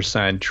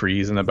 20%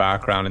 trees in the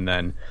background. And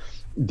then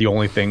the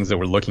only things that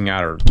we're looking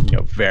at are,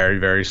 very,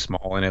 very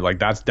small in it. Like,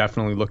 that's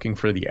definitely looking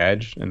for the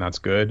edge, and that's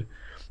good.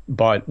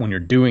 But when you're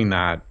doing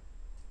that,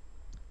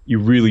 you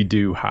really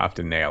do have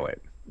to nail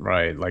it,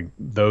 right? Like,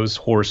 those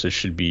horses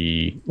should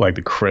be like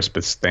the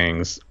crispest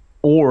things,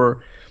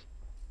 or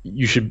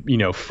you should,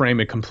 frame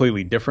it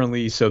completely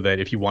differently so that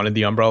if you wanted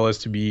the umbrellas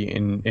to be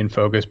in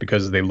focus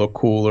because they look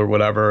cool or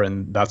whatever,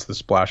 and that's the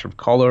splash of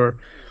color,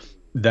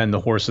 then the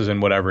horses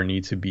and whatever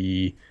need to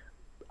be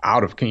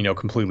out of,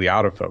 completely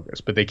out of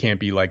focus. But they can't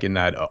be like in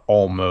that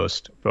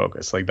almost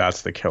focus. Like,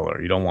 that's the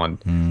killer. You don't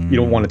want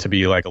it to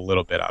be like a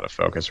little bit out of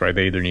focus, right?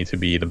 They either need to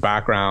be the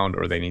background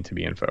or they need to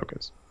be in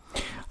focus.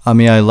 I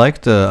mean,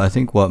 I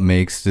think what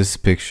makes this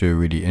picture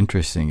really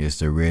interesting is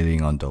the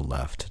railing on the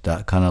left.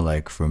 That kind of,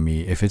 like, for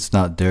me, if it's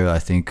not there, I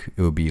think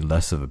it would be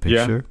less of a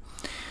picture.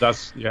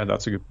 That's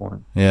a good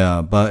point.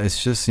 Yeah, but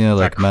it's just,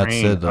 like Matt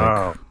said,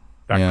 like,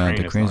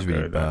 the crane's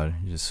really good, bad.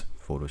 You just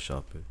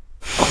Photoshop it.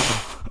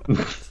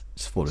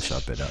 Just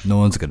Photoshop it out. No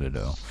one's gonna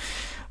know.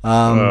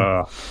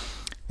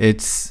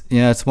 It's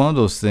one of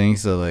those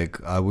things that, like,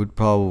 I would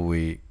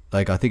probably,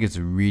 like, I think it's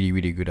a really,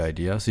 really good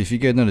idea. So if you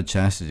get another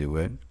chance to do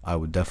it, I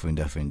would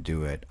definitely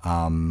do it.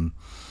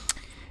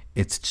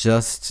 It's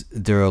just,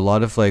 there are a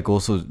lot of, like,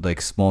 also,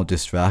 like, small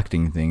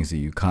distracting things that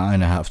you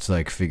kind of have to,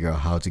 like, figure out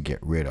how to get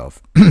rid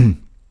of. A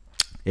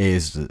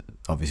is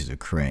obviously the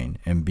crane,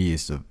 and B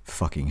is the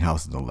fucking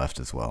house on the left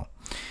as well.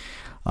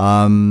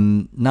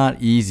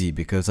 Not easy,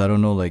 because I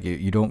don't know, like,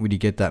 you don't really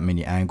get that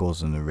many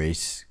angles on the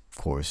race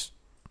course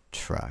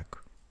track.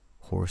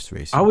 Horse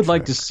racing. I would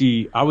like to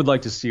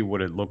see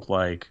what it looked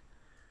like,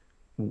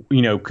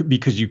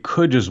 because you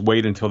could just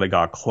wait until they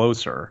got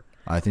closer.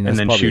 I think that's,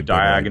 and then shoot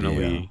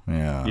diagonally.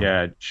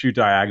 Yeah, shoot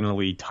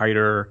diagonally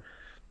tighter,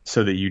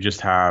 so that you just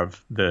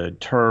have the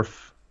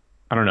turf.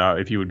 I don't know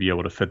if you would be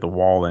able to fit the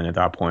wall in at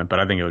that point, but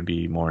I think it would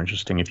be more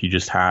interesting if you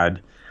just had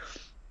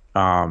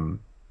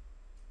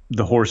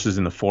the horses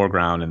in the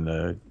foreground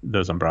and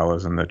those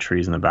umbrellas and the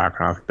trees in the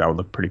background. I think that would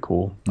look pretty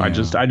cool. Yeah.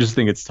 I just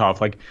think it's tough.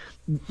 Like,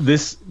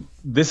 this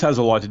has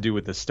a lot to do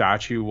with the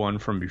statue one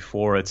from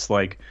before. It's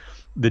like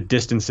the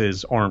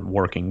distances aren't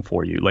working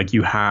for you. Like,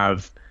 you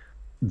have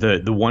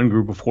the one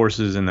group of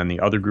horses, and then the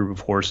other group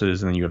of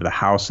horses, and then you have the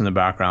house in the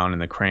background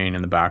and the crane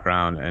in the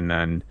background, and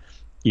then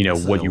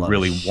what you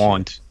really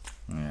want.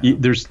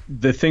 Yeah.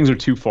 The things are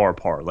too far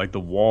apart. Like, the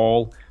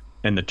wall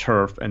and the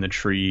turf and the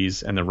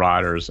trees and the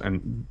riders,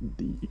 and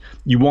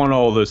you want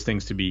all of those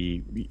things to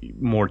be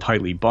more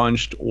tightly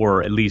bunched,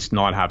 or at least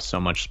not have so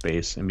much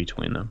space in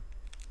between them.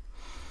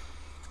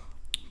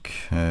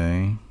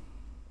 Okay.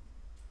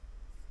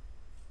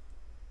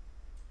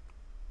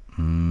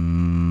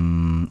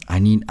 I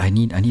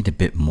need a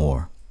bit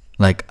more.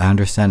 Like, I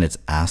understand it's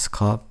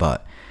Ascot,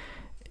 but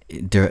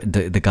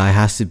the guy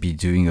has to be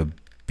doing a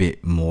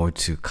bit more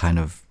to kind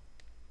of,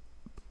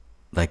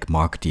 like,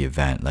 mark the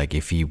event. Like,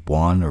 if he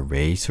won a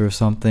race or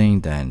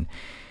something, then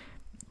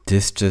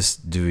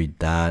just doing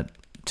that,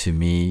 to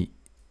me,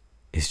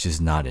 is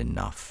just not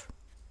enough.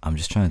 I'm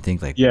just trying to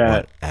think, like,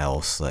 what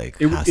else, like,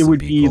 has to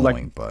be going,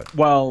 like, but...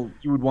 Well,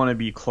 you would want to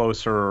be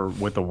closer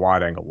with a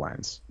wide-angle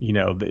lens.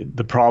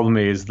 The problem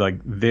is,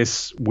 like,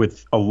 this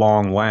with a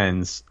long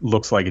lens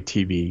looks like a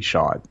TV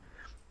shot.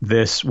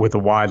 This with a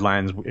wide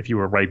lens, if you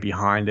were right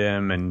behind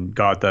him and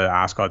got the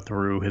ascot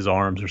through his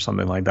arms or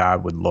something like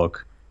that, would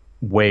look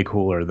way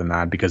cooler than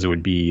that, because it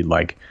would be,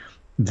 like,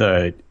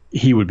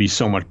 he would be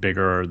so much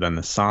bigger than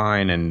the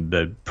sign, and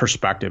the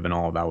perspective and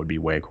all of that would be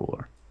way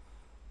cooler.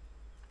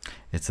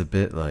 It's a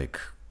bit like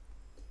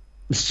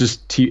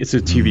it's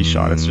a TV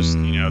shot. It's just,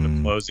 the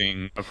Mm,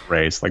 closing of the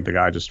race, like the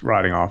guy just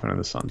riding off into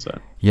the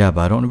sunset. yeah,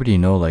 but I don't really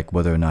know like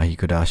whether or not he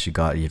could actually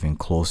got even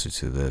closer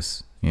to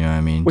this. You know what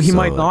I mean? Well, he So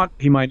might like, not.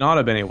 He might not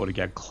have been able to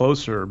get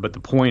closer, but the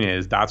point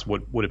is that's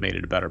what would have made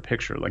it a better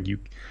picture. Like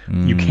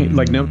you can't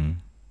like no. mm,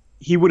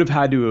 He would have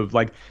had to have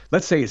like,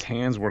 let's say his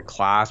hands were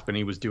clasped and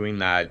he was doing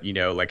that,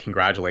 like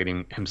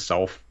congratulating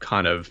himself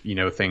kind of,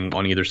 thing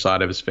on either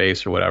side of his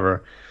face or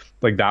whatever.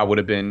 Like that would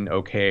have been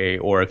okay.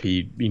 Or if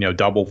he,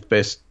 double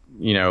fist,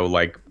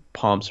 like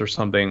pumps or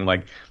something,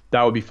 like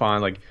that would be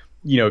fine. Like,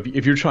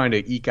 if you're trying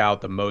to eke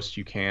out the most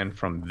you can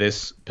from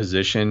this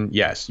position,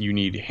 yes, you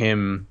need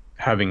him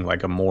having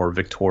like a more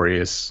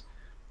victorious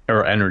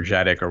or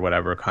energetic or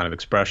whatever kind of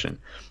expression.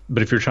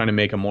 But if you're trying to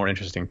make a more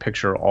interesting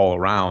picture all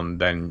around,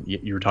 then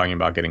you're talking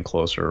about getting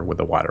closer with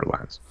a wider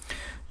lens.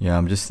 yeah,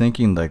 I'm just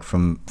thinking like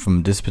from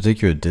this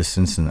particular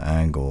distance and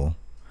angle.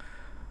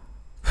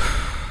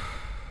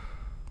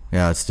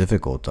 Yeah, it's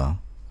difficult though.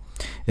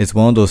 It's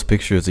one of those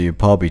pictures that you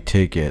probably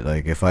take it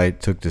like if I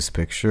took this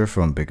picture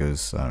from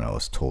because I don't know I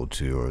was told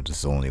to or this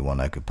is the only one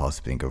I could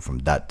possibly think of from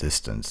that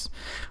distance.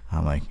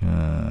 I'm like,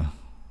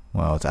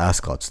 well, it's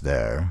Ascot's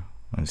there,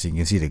 and so you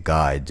can see the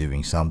guy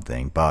doing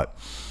something, but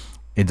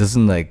it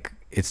doesn't like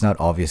it's not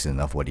obvious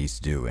enough what he's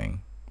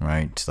doing,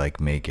 right? To like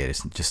make it,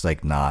 it's just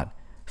like not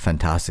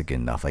fantastic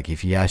enough. Like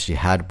if he actually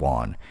had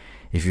one,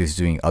 if he was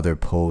doing other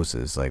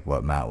poses, like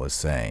what Matt was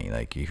saying,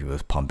 like if he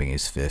was pumping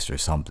his fist or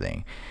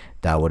something,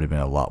 that would have been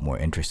a lot more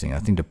interesting. I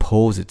think the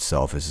pose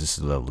itself is just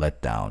a little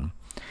letdown.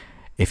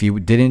 If he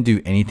didn't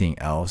do anything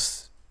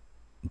else,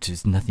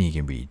 just nothing you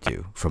can really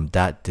do from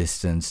that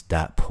distance,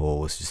 that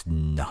pose, just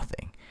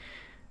nothing.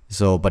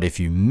 So, but if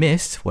you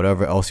missed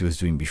whatever else he was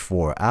doing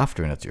before, or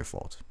after, and that's your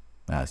fault.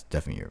 That's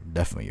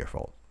definitely your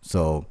fault.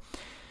 So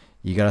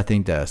you gotta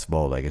think that as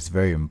well. Like it's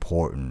very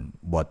important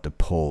what the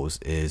pose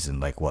is and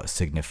like what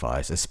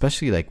signifies,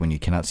 especially like when you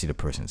cannot see the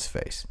person's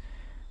face,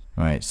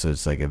 right? So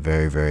it's like a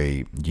very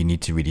very you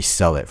need to really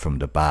sell it from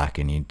the back,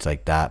 and you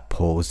like that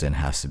pose then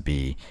has to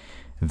be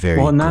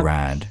very Well, and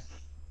grand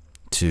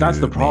to that's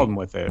the make problem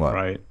with it, what.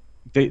 right?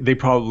 They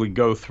probably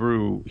go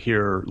through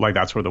here like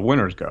that's where the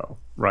winners go,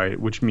 right?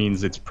 Which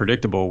means it's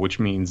predictable, which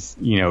means,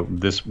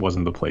 this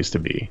wasn't the place to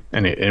be.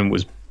 And it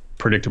was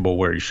predictable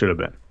where you should have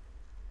been.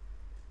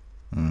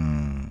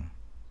 Mm,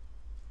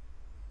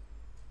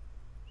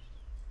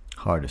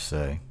 hard to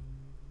say.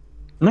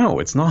 No,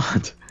 it's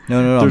not.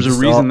 No, no, no. I'm There's a just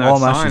reason that all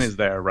I'm sign actually is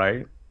there,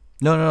 right?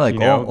 no, no. Like You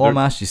know, all I'm there,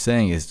 actually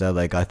saying is that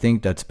like I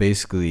think that's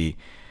basically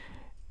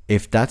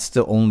if that's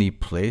the only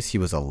place he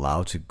was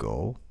allowed to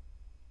go,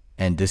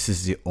 and this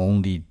is the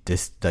only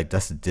like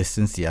that's the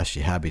distance he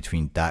actually had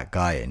between that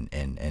guy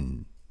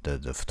and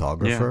the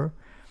yeah. photographer.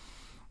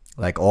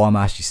 Like all I'm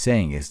actually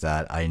saying is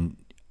that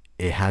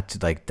it had to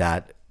like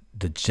that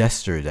the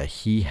gesture that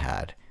he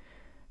had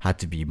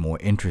to be more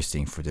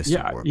interesting for this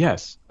to Yeah, work.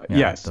 yes. Yeah,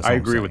 Yes, that's I all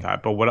I'm agree with saying.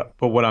 that. But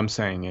what I'm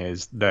saying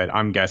is that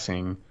I'm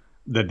guessing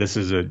that this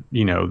is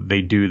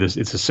they do this,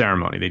 it's a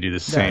ceremony. They do the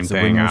Yeah, same it's a thing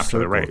winner's after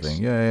the circle thing.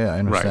 race. Yeah, yeah, yeah, I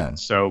Right. understand.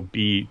 So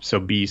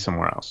be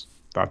somewhere else.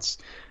 That's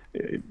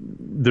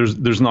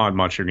there's not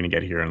much you're going to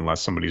get here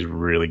unless somebody's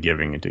really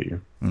giving it to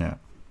you. Yeah.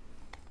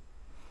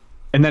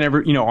 And then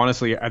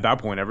honestly, at that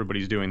point,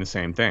 everybody's doing the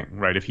same thing,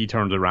 right? If he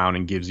turns around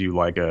and gives you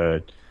like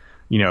a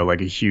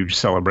huge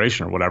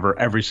celebration or whatever,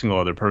 every single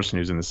other person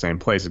who's in the same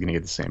place is going to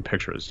get the same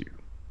picture as you.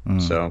 Mm.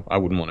 So I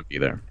wouldn't want to be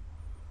there.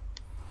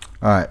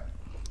 All right.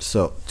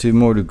 So two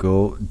more to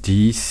go.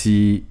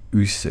 DC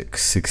Usyk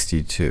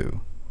 62.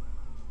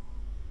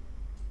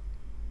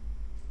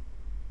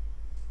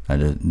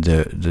 And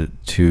the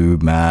two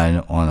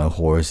man on a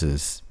horse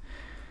is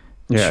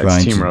Yeah, it's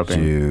trying team to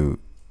roping. do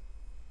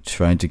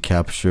trying to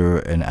capture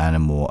an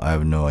animal. I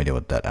have no idea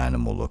what that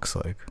animal looks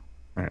like.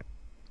 All right.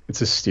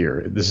 It's a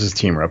steer. This is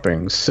team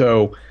roping.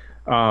 So,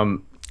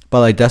 um, But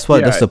like that's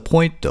yeah, the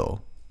point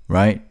though,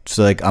 right?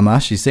 So like I'm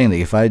actually saying like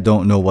if I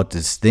don't know what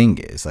this thing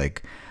is,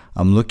 like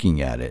I'm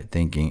looking at it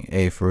thinking,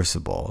 hey, first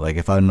of all, like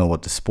if I don't know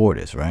what the sport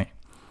is, right?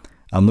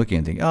 I'm looking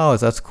and thinking, oh,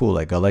 that's cool.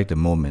 Like I like the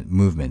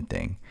movement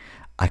thing.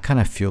 I kind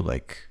of feel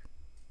like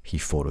he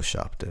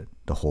photoshopped it,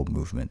 the whole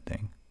movement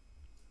thing.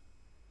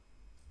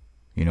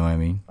 You know what I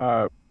mean?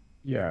 uh,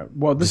 yeah.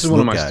 Well, this is Just one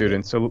of look my at it.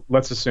 students, so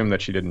let's assume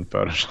that she didn't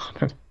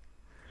Photoshop it.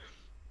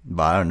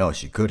 But I don't know.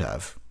 She could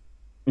have.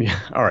 Yeah.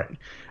 All right.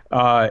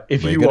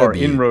 If But you you gotta are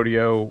in be.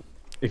 rodeo,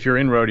 if you're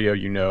in rodeo,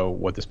 you know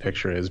what this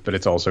picture is, but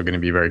it's also going to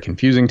be very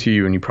confusing to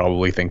you, and you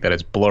probably think that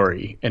it's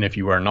blurry. And if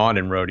you are not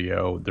in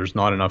rodeo, there's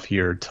not enough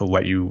here to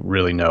let you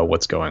really know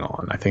what's going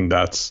on. I think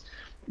that's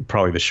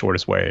probably the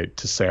shortest way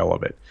to say all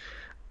of it.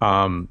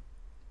 Um,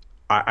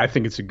 I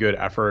think it's a good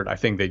effort. I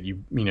think that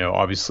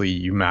obviously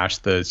you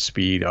match the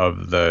speed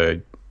of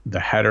the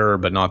header,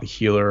 but not the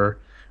heeler,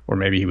 or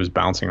maybe he was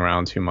bouncing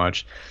around too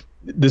much.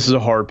 This is a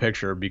hard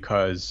picture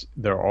because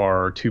there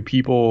are two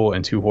people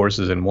and two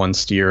horses and one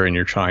steer, and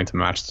you're trying to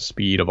match the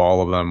speed of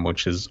all of them,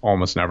 which is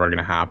almost never going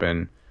to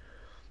happen.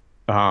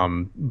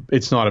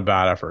 It's not a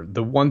bad effort.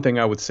 The one thing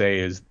I would say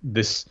is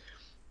this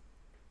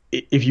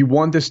if you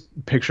want this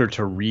picture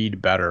to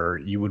read better,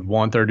 you would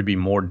want there to be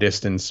more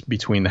distance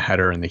between the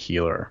header and the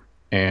healer.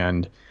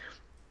 And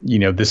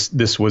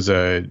this was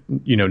a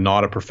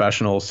not a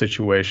professional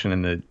situation,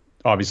 and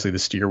obviously the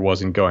steer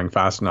wasn't going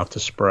fast enough to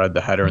spread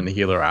the header and the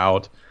healer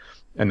out,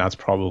 and that's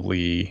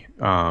probably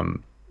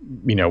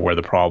where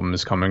the problem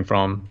is coming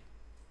from.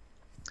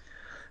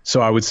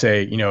 So I would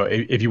say,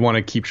 if you want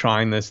to keep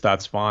trying this,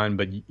 that's fine,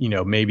 but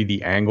maybe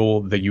the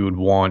angle that you would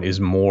want is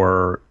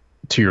more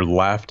to your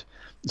left,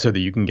 so that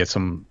you can get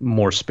some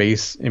more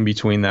space in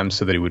between them,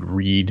 so that it would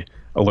read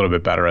a little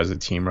bit better as a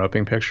team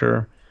roping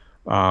picture.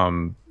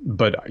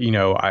 But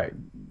I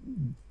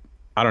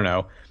don't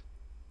know.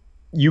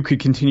 You could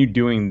continue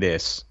doing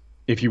this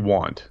if you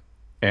want,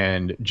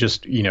 and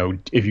just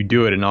if you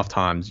do it enough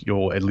times,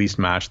 you'll at least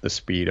match the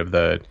speed of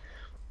the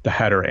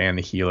header and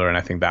the healer, and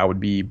I think that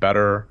would be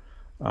better.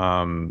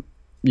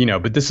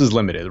 But this is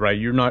limited, right?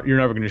 You're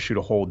never going to shoot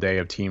a whole day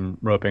of team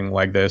roping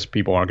like this.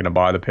 People aren't going to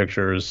buy the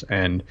pictures,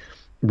 and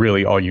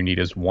really all you need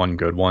is one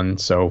good one.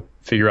 So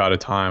figure out a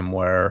time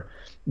where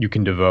you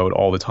can devote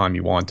all the time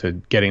you want to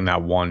getting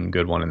that one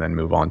good one, and then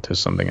move on to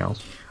something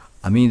else.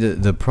 I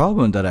mean, the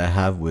problem that I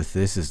have with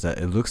this is that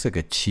it looks like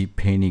a cheap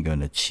painting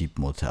on a cheap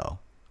motel,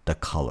 the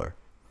color.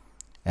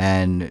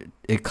 And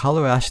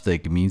color actually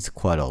means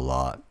quite a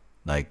lot.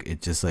 Like,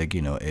 it just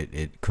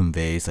it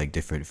conveys like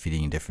different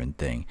feeling, different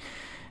thing.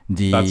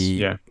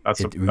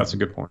 That's a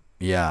good point.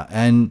 Yeah,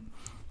 and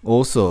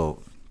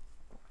also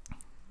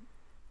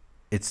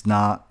it's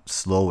not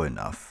slow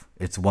enough.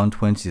 It's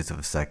 1/20th of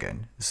a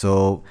second.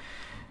 So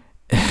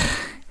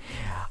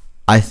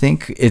I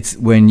think it's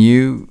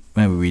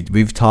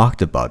we've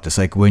talked about this,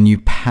 like when you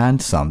pan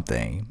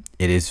something,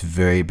 it is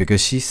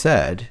because she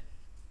said,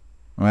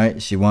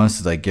 right, she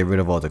wants to get rid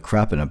of all the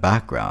crap in the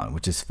background,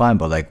 which is fine,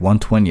 but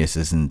 1/20th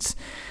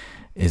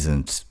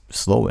isn't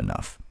slow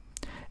enough.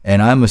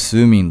 And I'm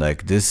assuming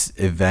this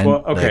event.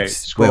 Well, okay,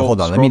 wait,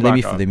 hold on. Let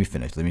me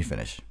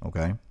finish.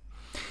 Okay.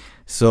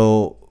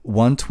 So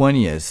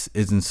 1/20th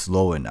isn't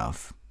slow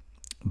enough.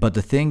 But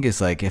the thing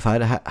is, if I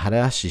had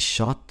actually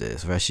shot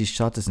this, or actually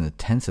shot this in a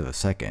tenth of a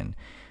second,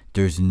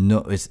 there's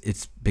no,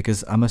 it's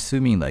because I'm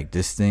assuming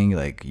this thing,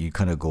 you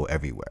kind of go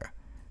everywhere.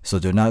 So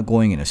they're not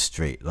going in a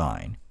straight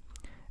line.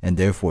 And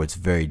therefore it's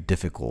very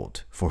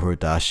difficult for her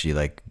to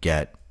actually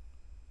get,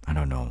 I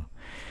don't know.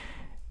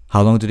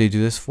 How long do they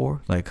do this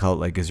for?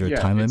 Is there a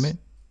time limit?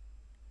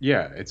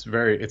 Yeah, it's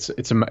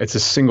a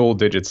single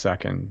digit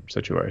second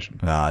situation.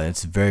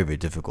 It's very, very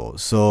difficult.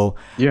 So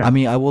yeah, I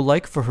mean, I would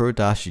like for her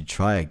to actually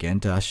try again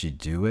to actually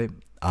do it.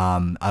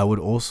 I would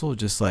also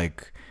just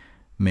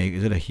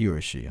is it a he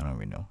or she? I don't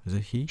really know. Is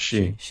it he?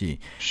 She.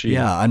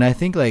 Yeah, and I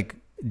think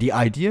the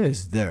idea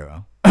is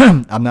there.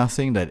 I'm not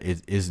saying that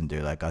it isn't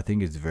there. I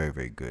think it's very,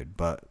 very good.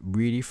 But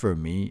really, for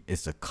me,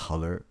 it's the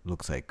color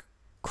looks like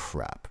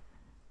crap.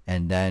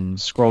 And then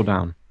scroll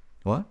down.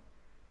 What?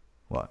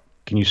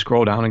 Can you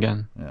scroll down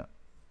again? Yeah.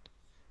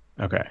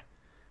 Okay.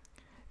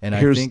 And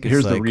here's I think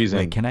the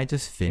reason. Can I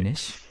just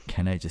finish?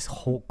 Can I just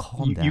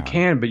calm down? You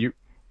can, but you.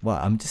 Well,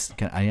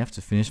 I have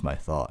to finish my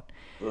thought.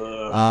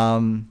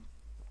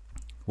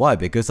 Why?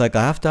 Because I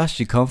have to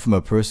actually come from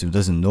a person who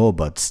doesn't know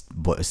about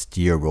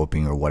steer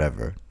roping or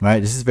whatever, right?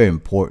 This is very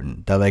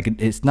important. That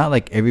it's not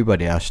like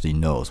everybody actually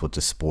knows what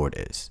the sport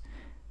is,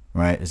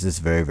 right? This is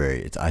very,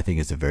 very. I think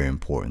it's a very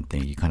important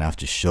thing. You kind of have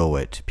to show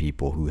it to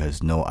people who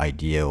has no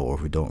idea or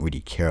who don't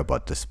really care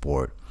about the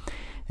sport,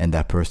 and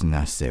that person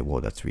has to say,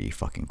 "Well, that's really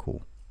fucking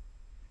cool."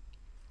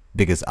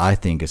 Because I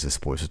think as a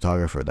sports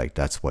photographer,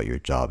 that's what your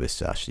job is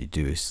to actually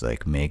do, is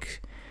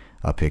make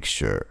a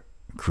picture,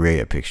 create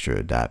a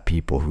picture that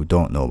people who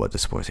don't know about the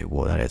sport say,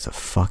 "Whoa, that is a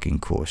fucking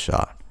cool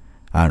shot.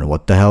 I don't know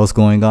what the hell is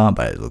going on,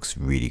 but it looks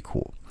really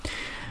cool."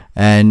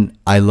 And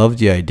I love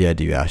the idea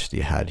that you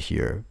actually had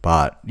here.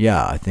 But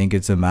yeah, I think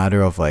it's a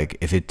matter of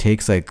if it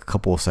takes a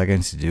couple of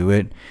seconds to do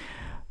it,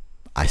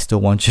 I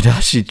still want you to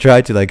actually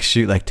try to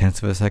shoot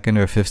tenths of a second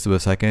or fifths of a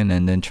second,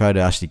 and then try to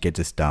actually get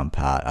this down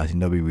pat. I think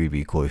that'll be really,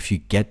 really cool. If you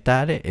get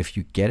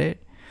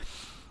it,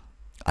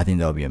 I think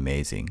that'll be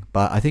amazing.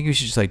 But I think you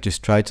should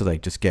just try to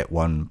just get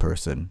one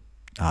person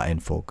in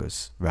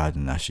focus rather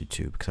than actually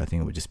two, because I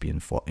think it would just be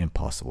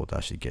impossible to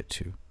actually get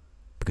two,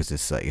 because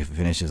it's if it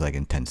finishes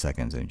in 10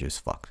 seconds, then you're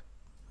just fucked.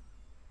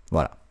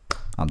 Voilà,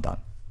 I'm done.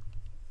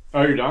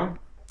 Oh, you're done?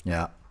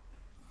 Yeah.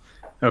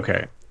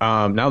 Okay.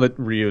 Now that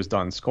Rio's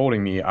done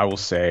scolding me, I will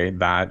say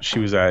that she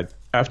was at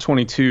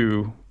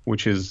f22,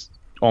 which is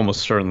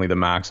almost certainly the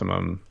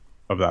maximum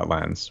of that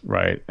lens,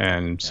 right?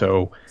 And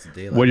so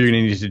what you're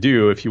going to need to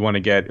do if you want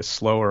to get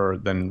slower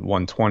than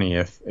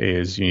 1/20th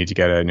is you need to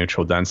get a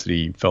neutral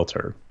density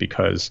filter,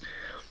 because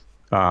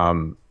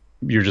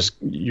you're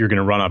going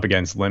to run up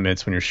against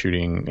limits when you're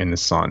shooting in the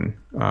sun,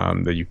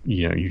 that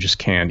you just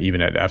can't.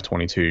 Even at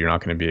f22, you're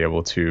not going to be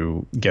able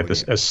to get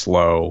this as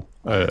slow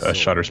a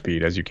shutter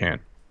speed as you can.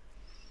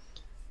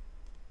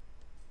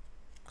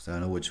 So I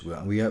know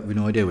we have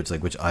no idea which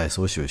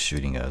ISO she was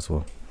shooting at as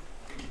well.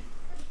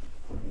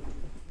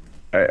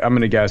 I'm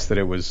going to guess that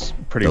it was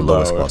pretty The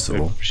lowest low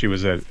possible. if she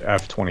was at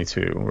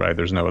F22, right?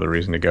 There's no other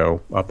reason to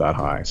go up that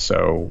high.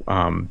 So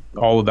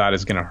all of that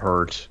is going to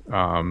hurt.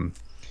 Awesome.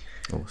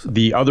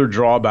 The other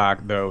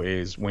drawback, though,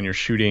 is when you're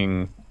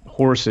shooting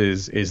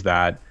horses, is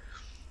that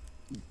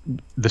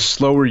the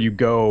slower you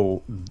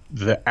go,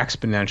 the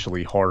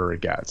exponentially harder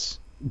it gets.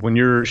 When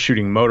you're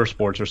shooting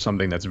motorsports or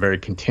something that's very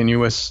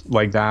continuous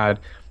like that,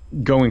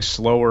 going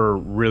slower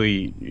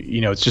really,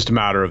 it's just a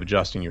matter of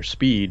adjusting your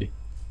speed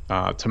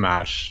to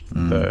match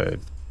the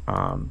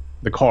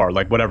car.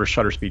 Like whatever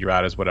shutter speed you're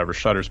at is whatever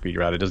shutter speed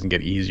you're at. It doesn't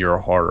get easier or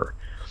harder.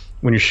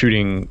 When you're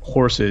shooting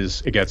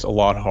horses, it gets a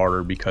lot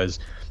harder because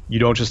you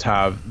don't just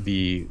have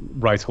the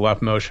right to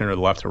left motion or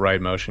the left to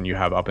right motion. You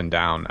have up and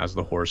down as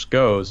the horse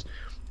goes,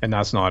 and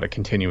that's not a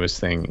continuous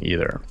thing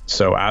either.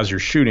 So as you're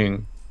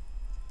shooting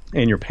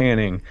and you're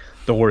panning,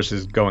 the horse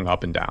is going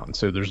up and down.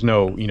 So there's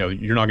no,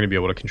 you're not going to be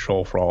able to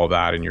control for all of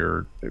that, and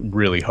you're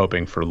really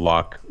hoping for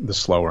luck the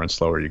slower and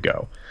slower you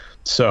go.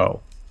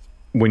 So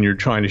when you're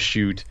trying to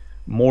shoot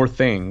more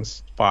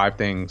things, 5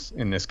 things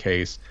in this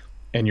case,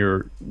 and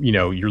you're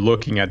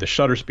looking at the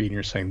shutter speed and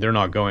you're saying they're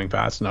not going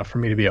fast enough for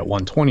me to be at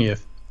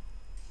 1/20th,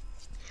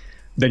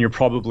 then you're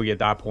probably at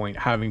that point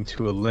having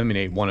to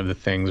eliminate one of the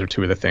things or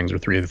 2 of the things or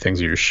 3 of the things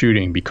that you're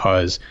shooting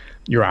because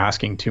you're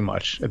asking too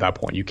much at that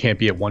point. You can't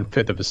be at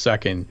 1/5 of a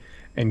second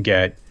and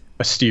get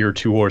a steer,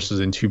 2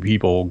 horses, and 2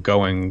 people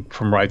going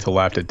from right to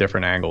left at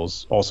different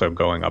angles, also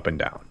going up and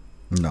down.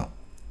 No.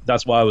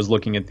 That's why I was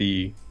looking at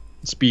the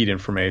speed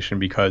information,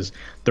 because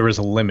there is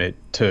a limit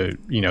to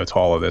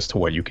all of this, to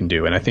what you can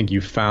do. And I think you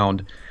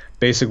found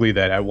basically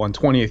that at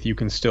 1/20th you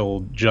can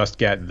still just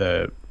get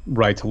the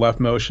right to left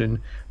motion,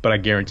 but I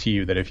guarantee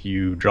you that if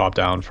you drop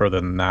down further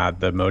than that,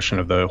 the motion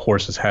of the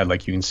horse's head,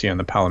 like you can see on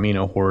the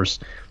Palomino horse,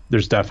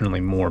 there's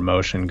definitely more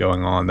motion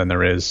going on than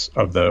there is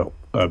of the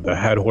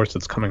head horse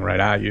that's coming right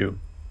at you.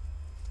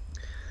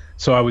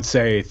 So I would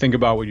say think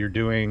about what you're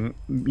doing,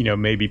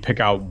 maybe pick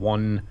out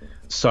one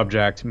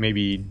subject,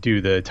 maybe do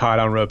the tie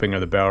down roping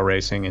or the barrel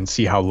racing and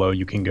see how low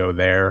you can go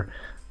there,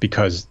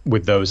 because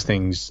with those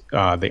things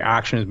the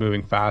action is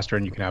moving faster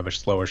and you can have a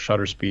slower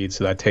shutter speed,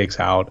 so that takes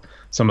out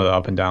some of the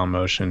up and down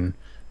motion.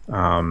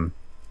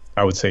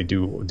 I would say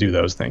do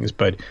those things,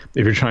 but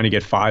if you're trying to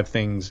get 5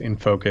 things in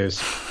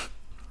focus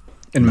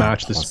and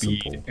match the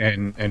speed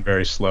and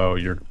very slow,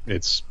 you're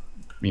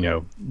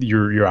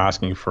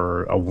asking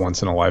for a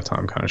once in a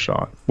lifetime kind of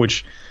shot,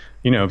 which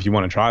if you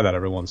want to try that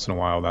every once in a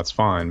while, that's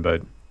fine,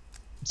 but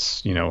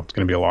it's it's going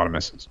to be a lot of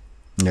misses.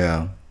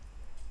 Yeah.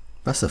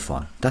 That's the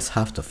fun. That's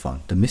half the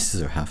fun. The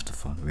misses are half the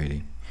fun,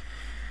 really.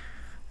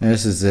 And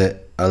this is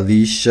it.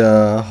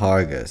 Alicia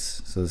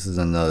Hargis. So this is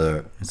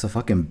another. It's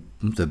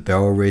a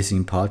barrel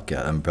racing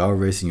podcast and barrel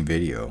racing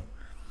video.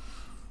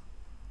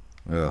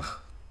 Ugh.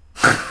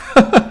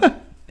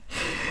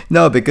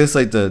 No, because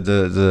like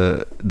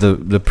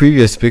the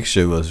previous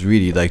picture was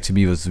really, like, to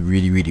me was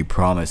really, really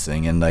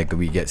promising, and like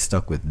we get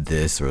stuck with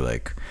this or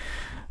like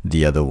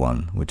the other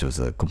one, which was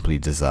a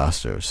complete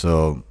disaster.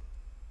 So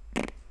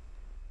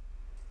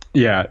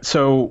yeah,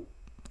 so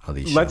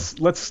Alicia.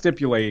 let's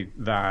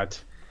stipulate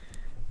that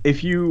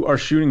if you are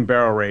shooting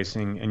barrel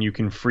racing and you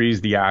can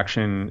freeze the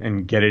action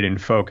and get it in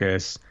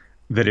focus,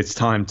 that it's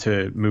time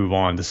to move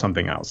on to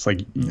something else.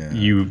 Like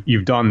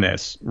you've done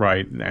this,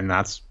 right? And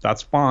that's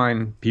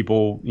fine.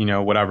 People,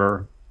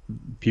 whatever,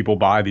 people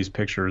buy these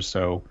pictures.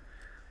 So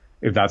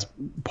if that's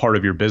part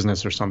of your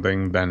business or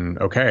something, then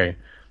okay.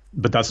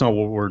 But that's not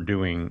what we're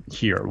doing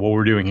here. What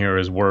we're doing here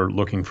is we're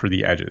looking for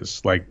the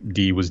edges, like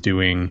Dee was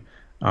doing,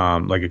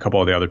 like a couple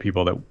of the other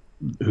people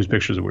whose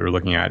pictures that we were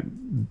looking at.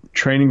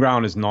 Training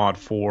Ground is not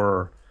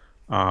for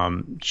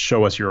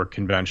show us your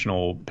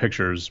conventional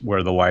pictures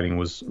where the lighting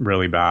was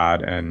really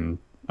bad and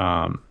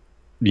I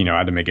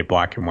had to make it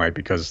black and white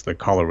because the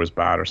color was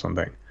bad or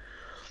something.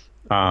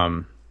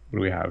 What do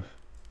we have?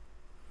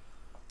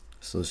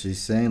 So she's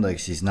saying like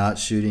she's not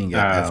shooting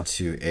at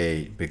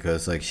f2.8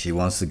 because like she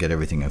wants to get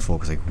everything in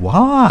focus. Like,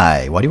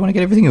 why do you want to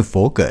get everything in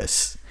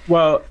focus?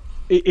 Well,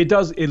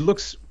 it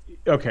looks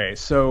okay.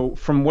 So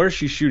from where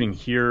she's shooting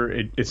here,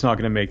 it's not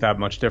going to make that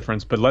much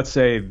difference, but let's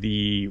say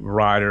the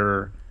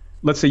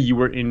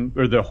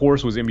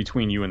horse was in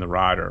between you and the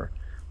rider,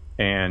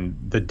 and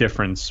the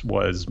difference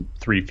was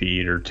 3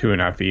 feet or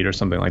 2.5 feet or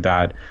something like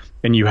that,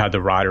 and you had the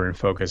rider in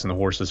focus and the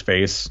horse's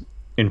face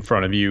in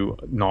front of you,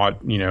 not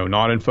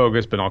in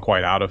focus, but not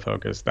quite out of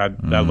focus.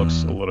 That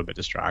looks a little bit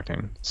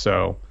distracting.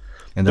 So,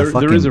 and the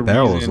fucking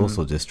barrel is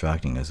also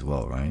distracting as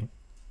well, right?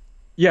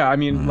 Yeah, I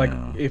mean, like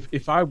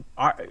if I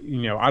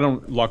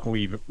don't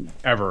luckily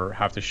ever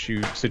have to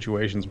shoot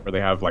situations where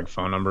they have like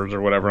phone numbers or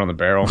whatever on the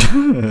barrel.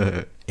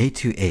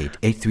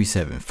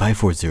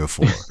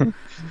 828-837-5404.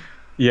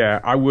 Yeah,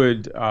 I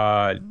would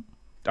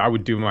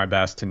do my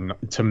best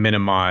to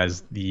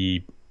minimize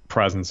the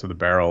presence of the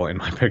barrel in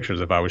my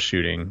pictures if I was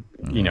shooting,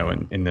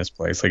 in this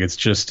place. Like, it's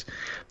just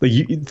like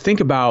you think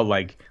about,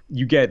 like,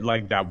 you get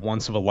like that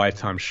once of a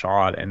lifetime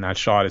shot, and that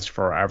shot is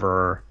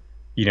forever,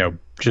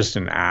 just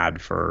an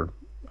ad for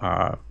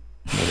I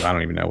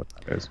don't even know what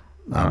that is.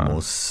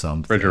 Almost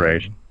something.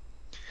 Refrigeration.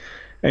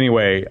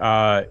 Anyway,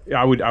 I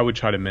would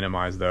try to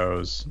minimize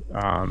those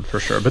for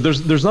sure. But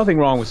there's nothing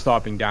wrong with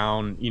stopping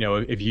down. You know,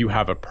 if you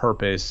have a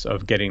purpose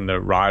of getting the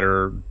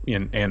rider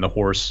and the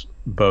horse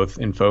both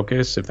in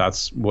focus, if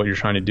that's what you're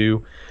trying to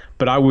do.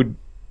 But I would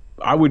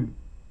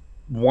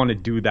want to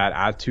do that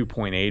at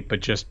 2.8, but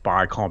just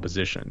by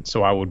composition.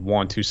 So I would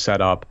want to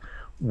set up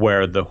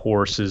where the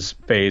horse's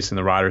face and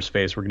the rider's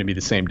face were going to be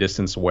the same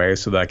distance away,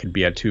 so that I could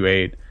be at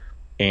 2.8,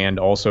 and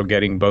also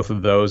getting both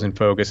of those in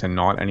focus and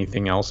not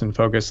anything else in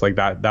focus. Like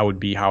that would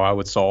be how I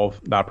would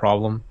solve that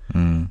problem.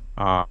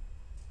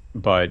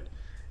 But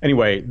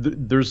anyway,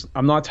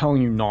 I'm not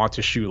telling you not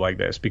to shoot like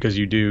this, because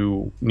you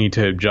do need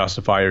to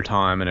justify your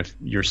time, and if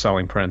you're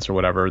selling prints or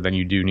whatever, then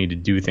you do need to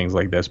do things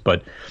like this.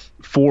 But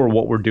for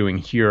what we're doing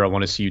here, I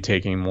want to see you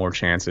taking more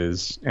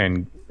chances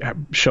and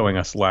showing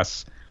us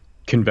less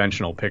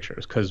conventional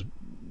pictures, because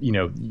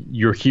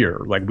you're here.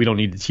 Like, we don't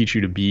need to teach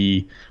you to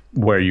be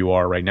where you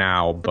are right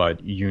now,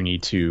 but you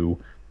need to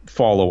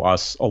follow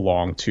us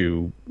along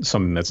to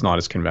something that's not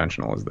as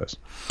conventional as this.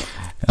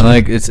 And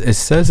like it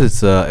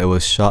says it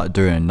was shot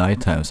during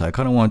nighttime, so I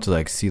kind of want to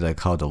like see like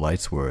how the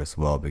lights were as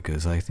well,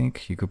 because I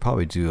think you could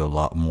probably do a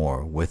lot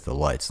more with the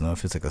lights. I don't know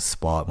if it's like a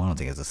spot. I don't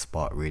think it's a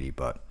spot really,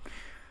 but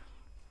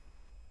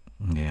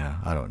yeah,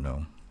 I don't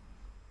know.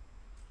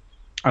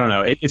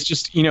 It's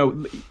just,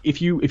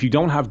 if you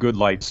don't have good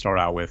light to start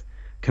out with,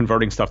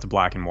 converting stuff to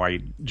black and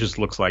white just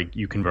looks like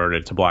you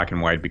converted to black and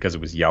white because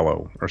it was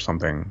yellow or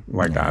something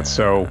like that.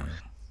 So,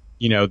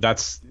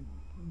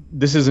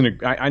 this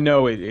isn't I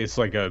know it's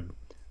like a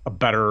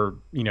better,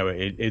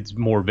 it's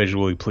more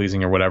visually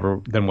pleasing or whatever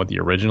than what the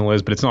original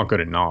is, but it's not good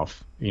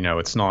enough.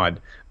 It's not,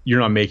 you're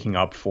not making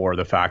up for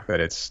the fact that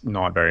it's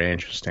not very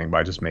interesting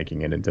by just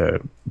making it into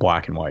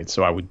black and white.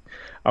 So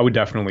I would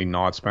definitely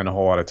not spend a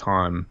whole lot of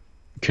time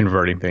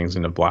converting things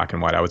into black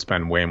and white. I would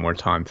spend way more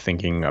time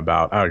thinking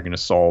about how you're going to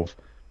solve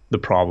the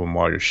problem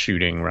while you're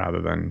shooting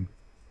rather than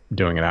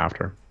doing it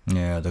after.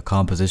 Yeah, the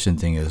composition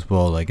thing as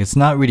well. Like, it's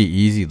not really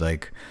easy.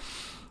 Like,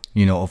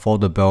 of all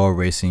the barrel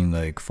racing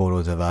like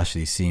photos I've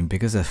actually seen,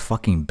 because the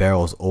fucking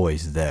barrel's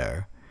always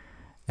there,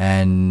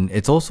 and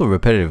it's also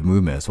repetitive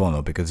movement as well,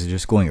 no? Because they're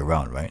just going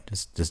around, right?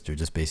 They're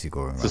just basically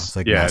going around. It's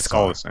like NASCAR. It's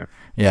all the same.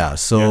 Yeah,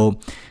 so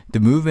the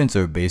movements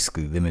are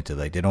basically limited.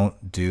 Like, they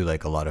don't do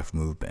like a lot of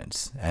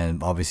movements,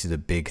 and obviously the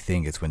big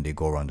thing is when they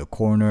go around the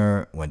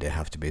corner, when they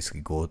have to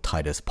basically go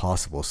tight as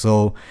possible.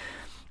 So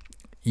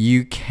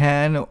you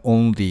can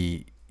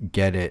only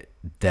get it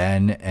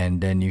then, and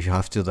then you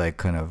have to like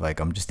kind of like,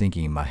 I'm just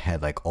thinking in my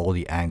head like all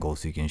the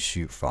angles you can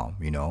shoot from,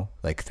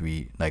 like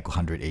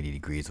 180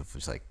 degrees of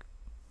just like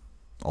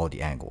all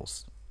the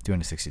angles,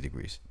 360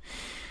 degrees,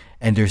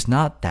 and there's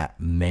not that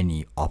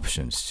many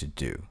options to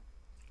do,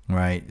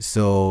 right?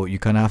 So you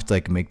kind of have to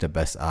like make the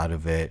best out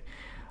of it.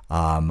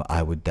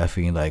 I would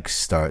definitely like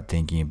start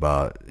thinking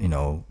about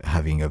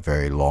having a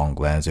very long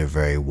lens or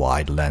very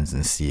wide lens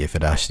and see if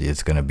it actually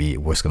is going to be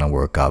what's going to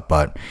work out.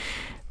 But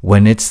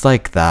when it's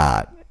like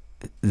that,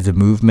 the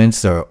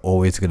movements are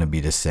always going to be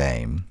the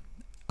same,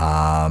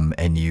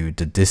 and the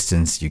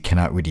distance you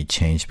cannot really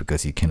change,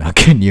 because you cannot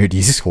get near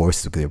these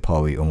horses because they'll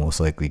probably almost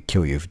likely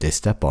kill you if they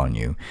step on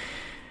you.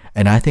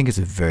 And I think it's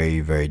a very,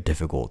 very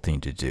difficult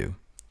thing to do,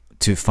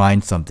 to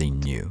find something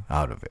new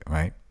out of it,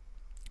 right?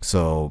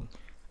 So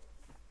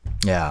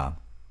yeah,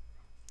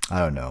 I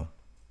don't know.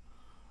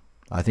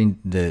 I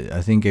think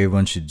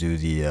everyone should do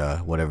the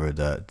whatever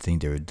the thing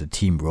the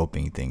team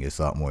roping thing is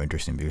a lot more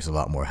interesting, because there's a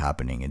lot more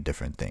happening in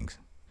different things.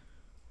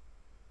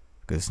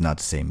 Because it's not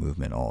the same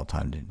movement all the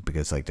time,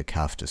 because like the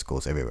calf just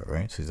goes everywhere,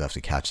 right? So you have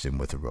to catch them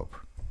with a rope,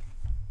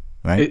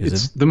 right?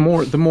 The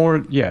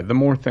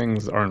more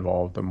things are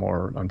involved, the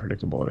more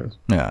unpredictable it is.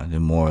 Yeah, the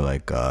more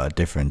like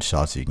different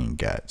shots you can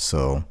get.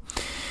 So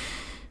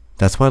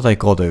that's why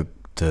like all the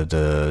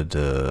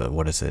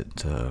what is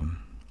it?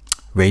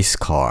 Race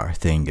car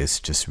thing is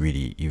just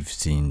really, you've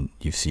seen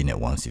it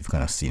once, you've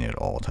kind of seen it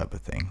all type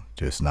of thing.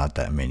 There's not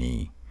that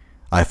many.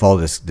 I follow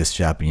this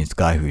Japanese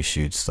guy who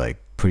shoots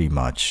like pretty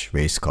much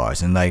race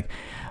cars, and like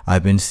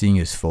I've been seeing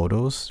his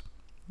photos,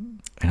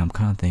 and I'm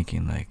kind of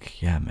thinking like,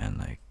 yeah man,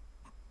 like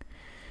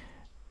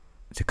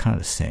they're kind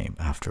of the same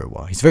after a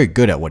while. He's very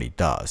good at what he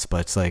does, but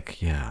it's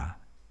like, yeah,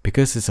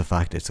 because it's a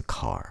fact it's a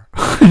car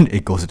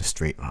it goes in a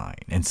straight line,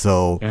 and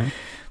so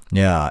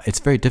yeah, it's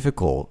very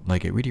difficult.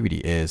 Like, it really, really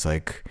is.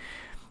 Like,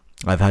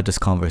 I've had this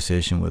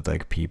conversation with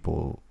like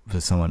people.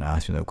 Someone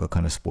asked me like, what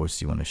kind of sports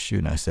do you want to shoot?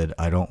 And I said,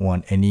 I don't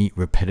want any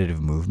repetitive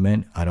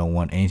movement. I don't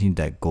want anything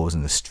that goes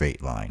in a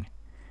straight line,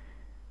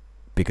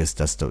 because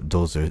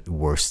those are the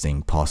worst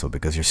thing possible,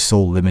 because you're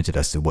so limited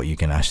as to what you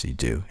can actually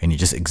do, and you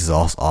just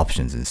exhaust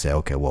options and say,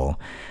 okay, well,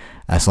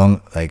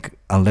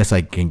 unless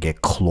I can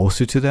get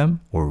closer to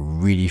them or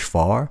really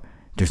far,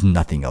 there's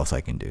nothing else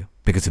I can do,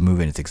 because the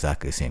movement is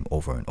exactly the same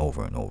over and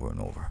over and over and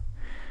over.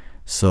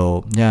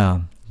 So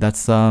yeah,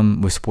 that's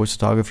with sports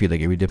photography, like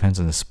it really depends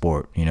on the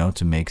sport,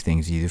 to make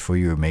things easy for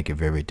you or make it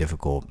very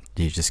difficult.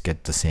 You just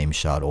get the same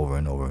shot over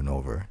and over and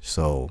over.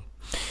 So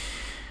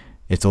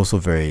it's also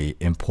very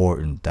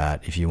important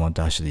that if you want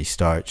to actually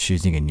start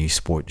choosing a new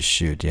sport to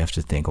shoot, you have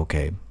to think,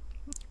 okay,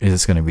 is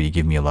this going to really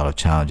give me a lot of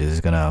challenges? Is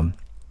it going to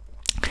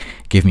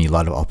give me a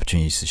lot of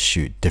opportunities to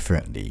shoot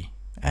differently?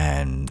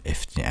 And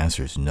if the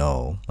answer is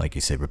no, like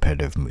you said,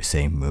 repetitive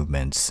same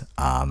movements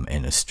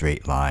in a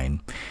straight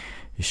line,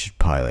 you should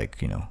probably, like,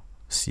 you know,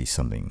 see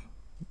something,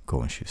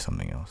 go and shoot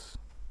something else.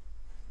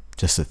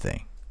 Just a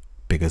thing.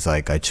 Because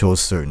like I chose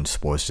certain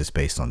sports just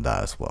based on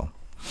that as well.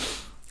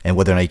 And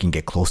whether or not you can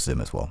get close to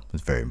them as well is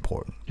very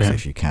important. Yeah.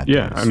 If you can't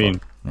I mean,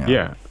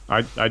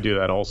 I do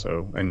that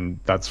also. And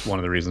that's one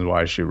of the reasons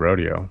why I shoot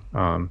rodeo.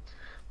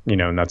 You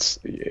know, and that's,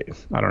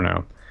 I don't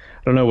know.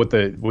 I don't know what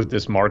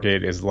this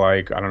market is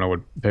like. I don't know what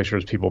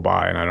pictures people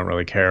buy, and I don't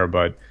really care,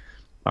 but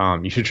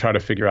you should try to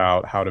figure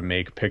out how to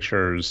make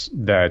pictures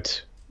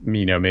that,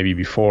 you know, maybe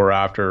before or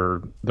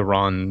after the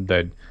run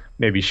that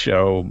maybe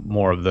show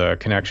more of the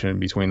connection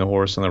between the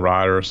horse and the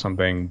rider or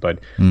something. But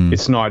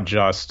it's not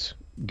just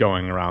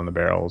going around the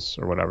barrels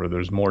or whatever.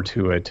 There's more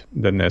to it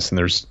than this, and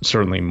there's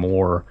certainly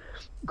more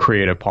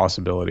creative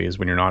possibilities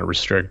when you're not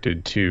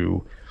restricted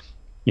to,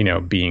 you know,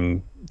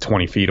 being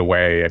 20 feet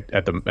away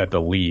at the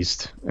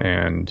least,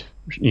 and,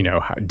 you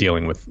know,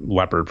 dealing with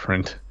leopard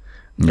print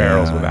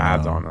barrels with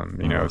ads on them.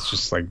 You know, it's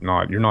just like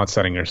you're not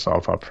setting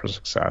yourself up for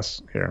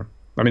success here.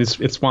 I mean,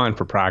 it's fine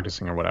for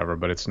practicing or whatever,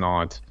 but it's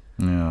not.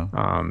 You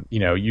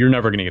know, you're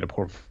never going to get a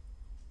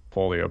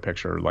portfolio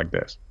picture like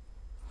this.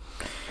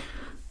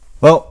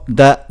 Well,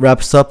 that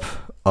wraps up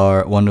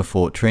our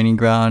wonderful training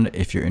ground.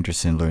 If you're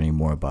interested in learning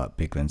more about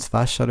Big Lens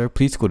Fast Shutter,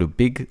 please go to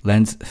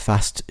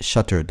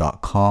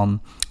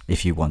biglensfastshutter.com.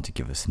 If you want to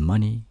give us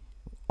money,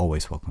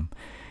 always welcome.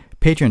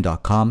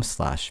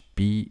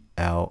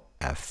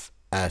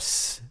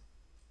 Patreon.com/BLFS.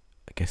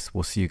 I guess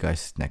we'll see you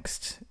guys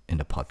next in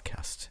the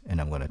podcast,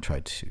 and I'm going to try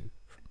to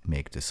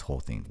make this whole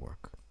thing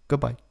work.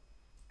 Goodbye.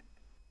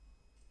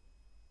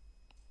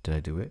 Did I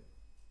do it?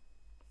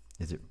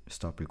 Is it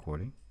stop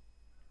recording?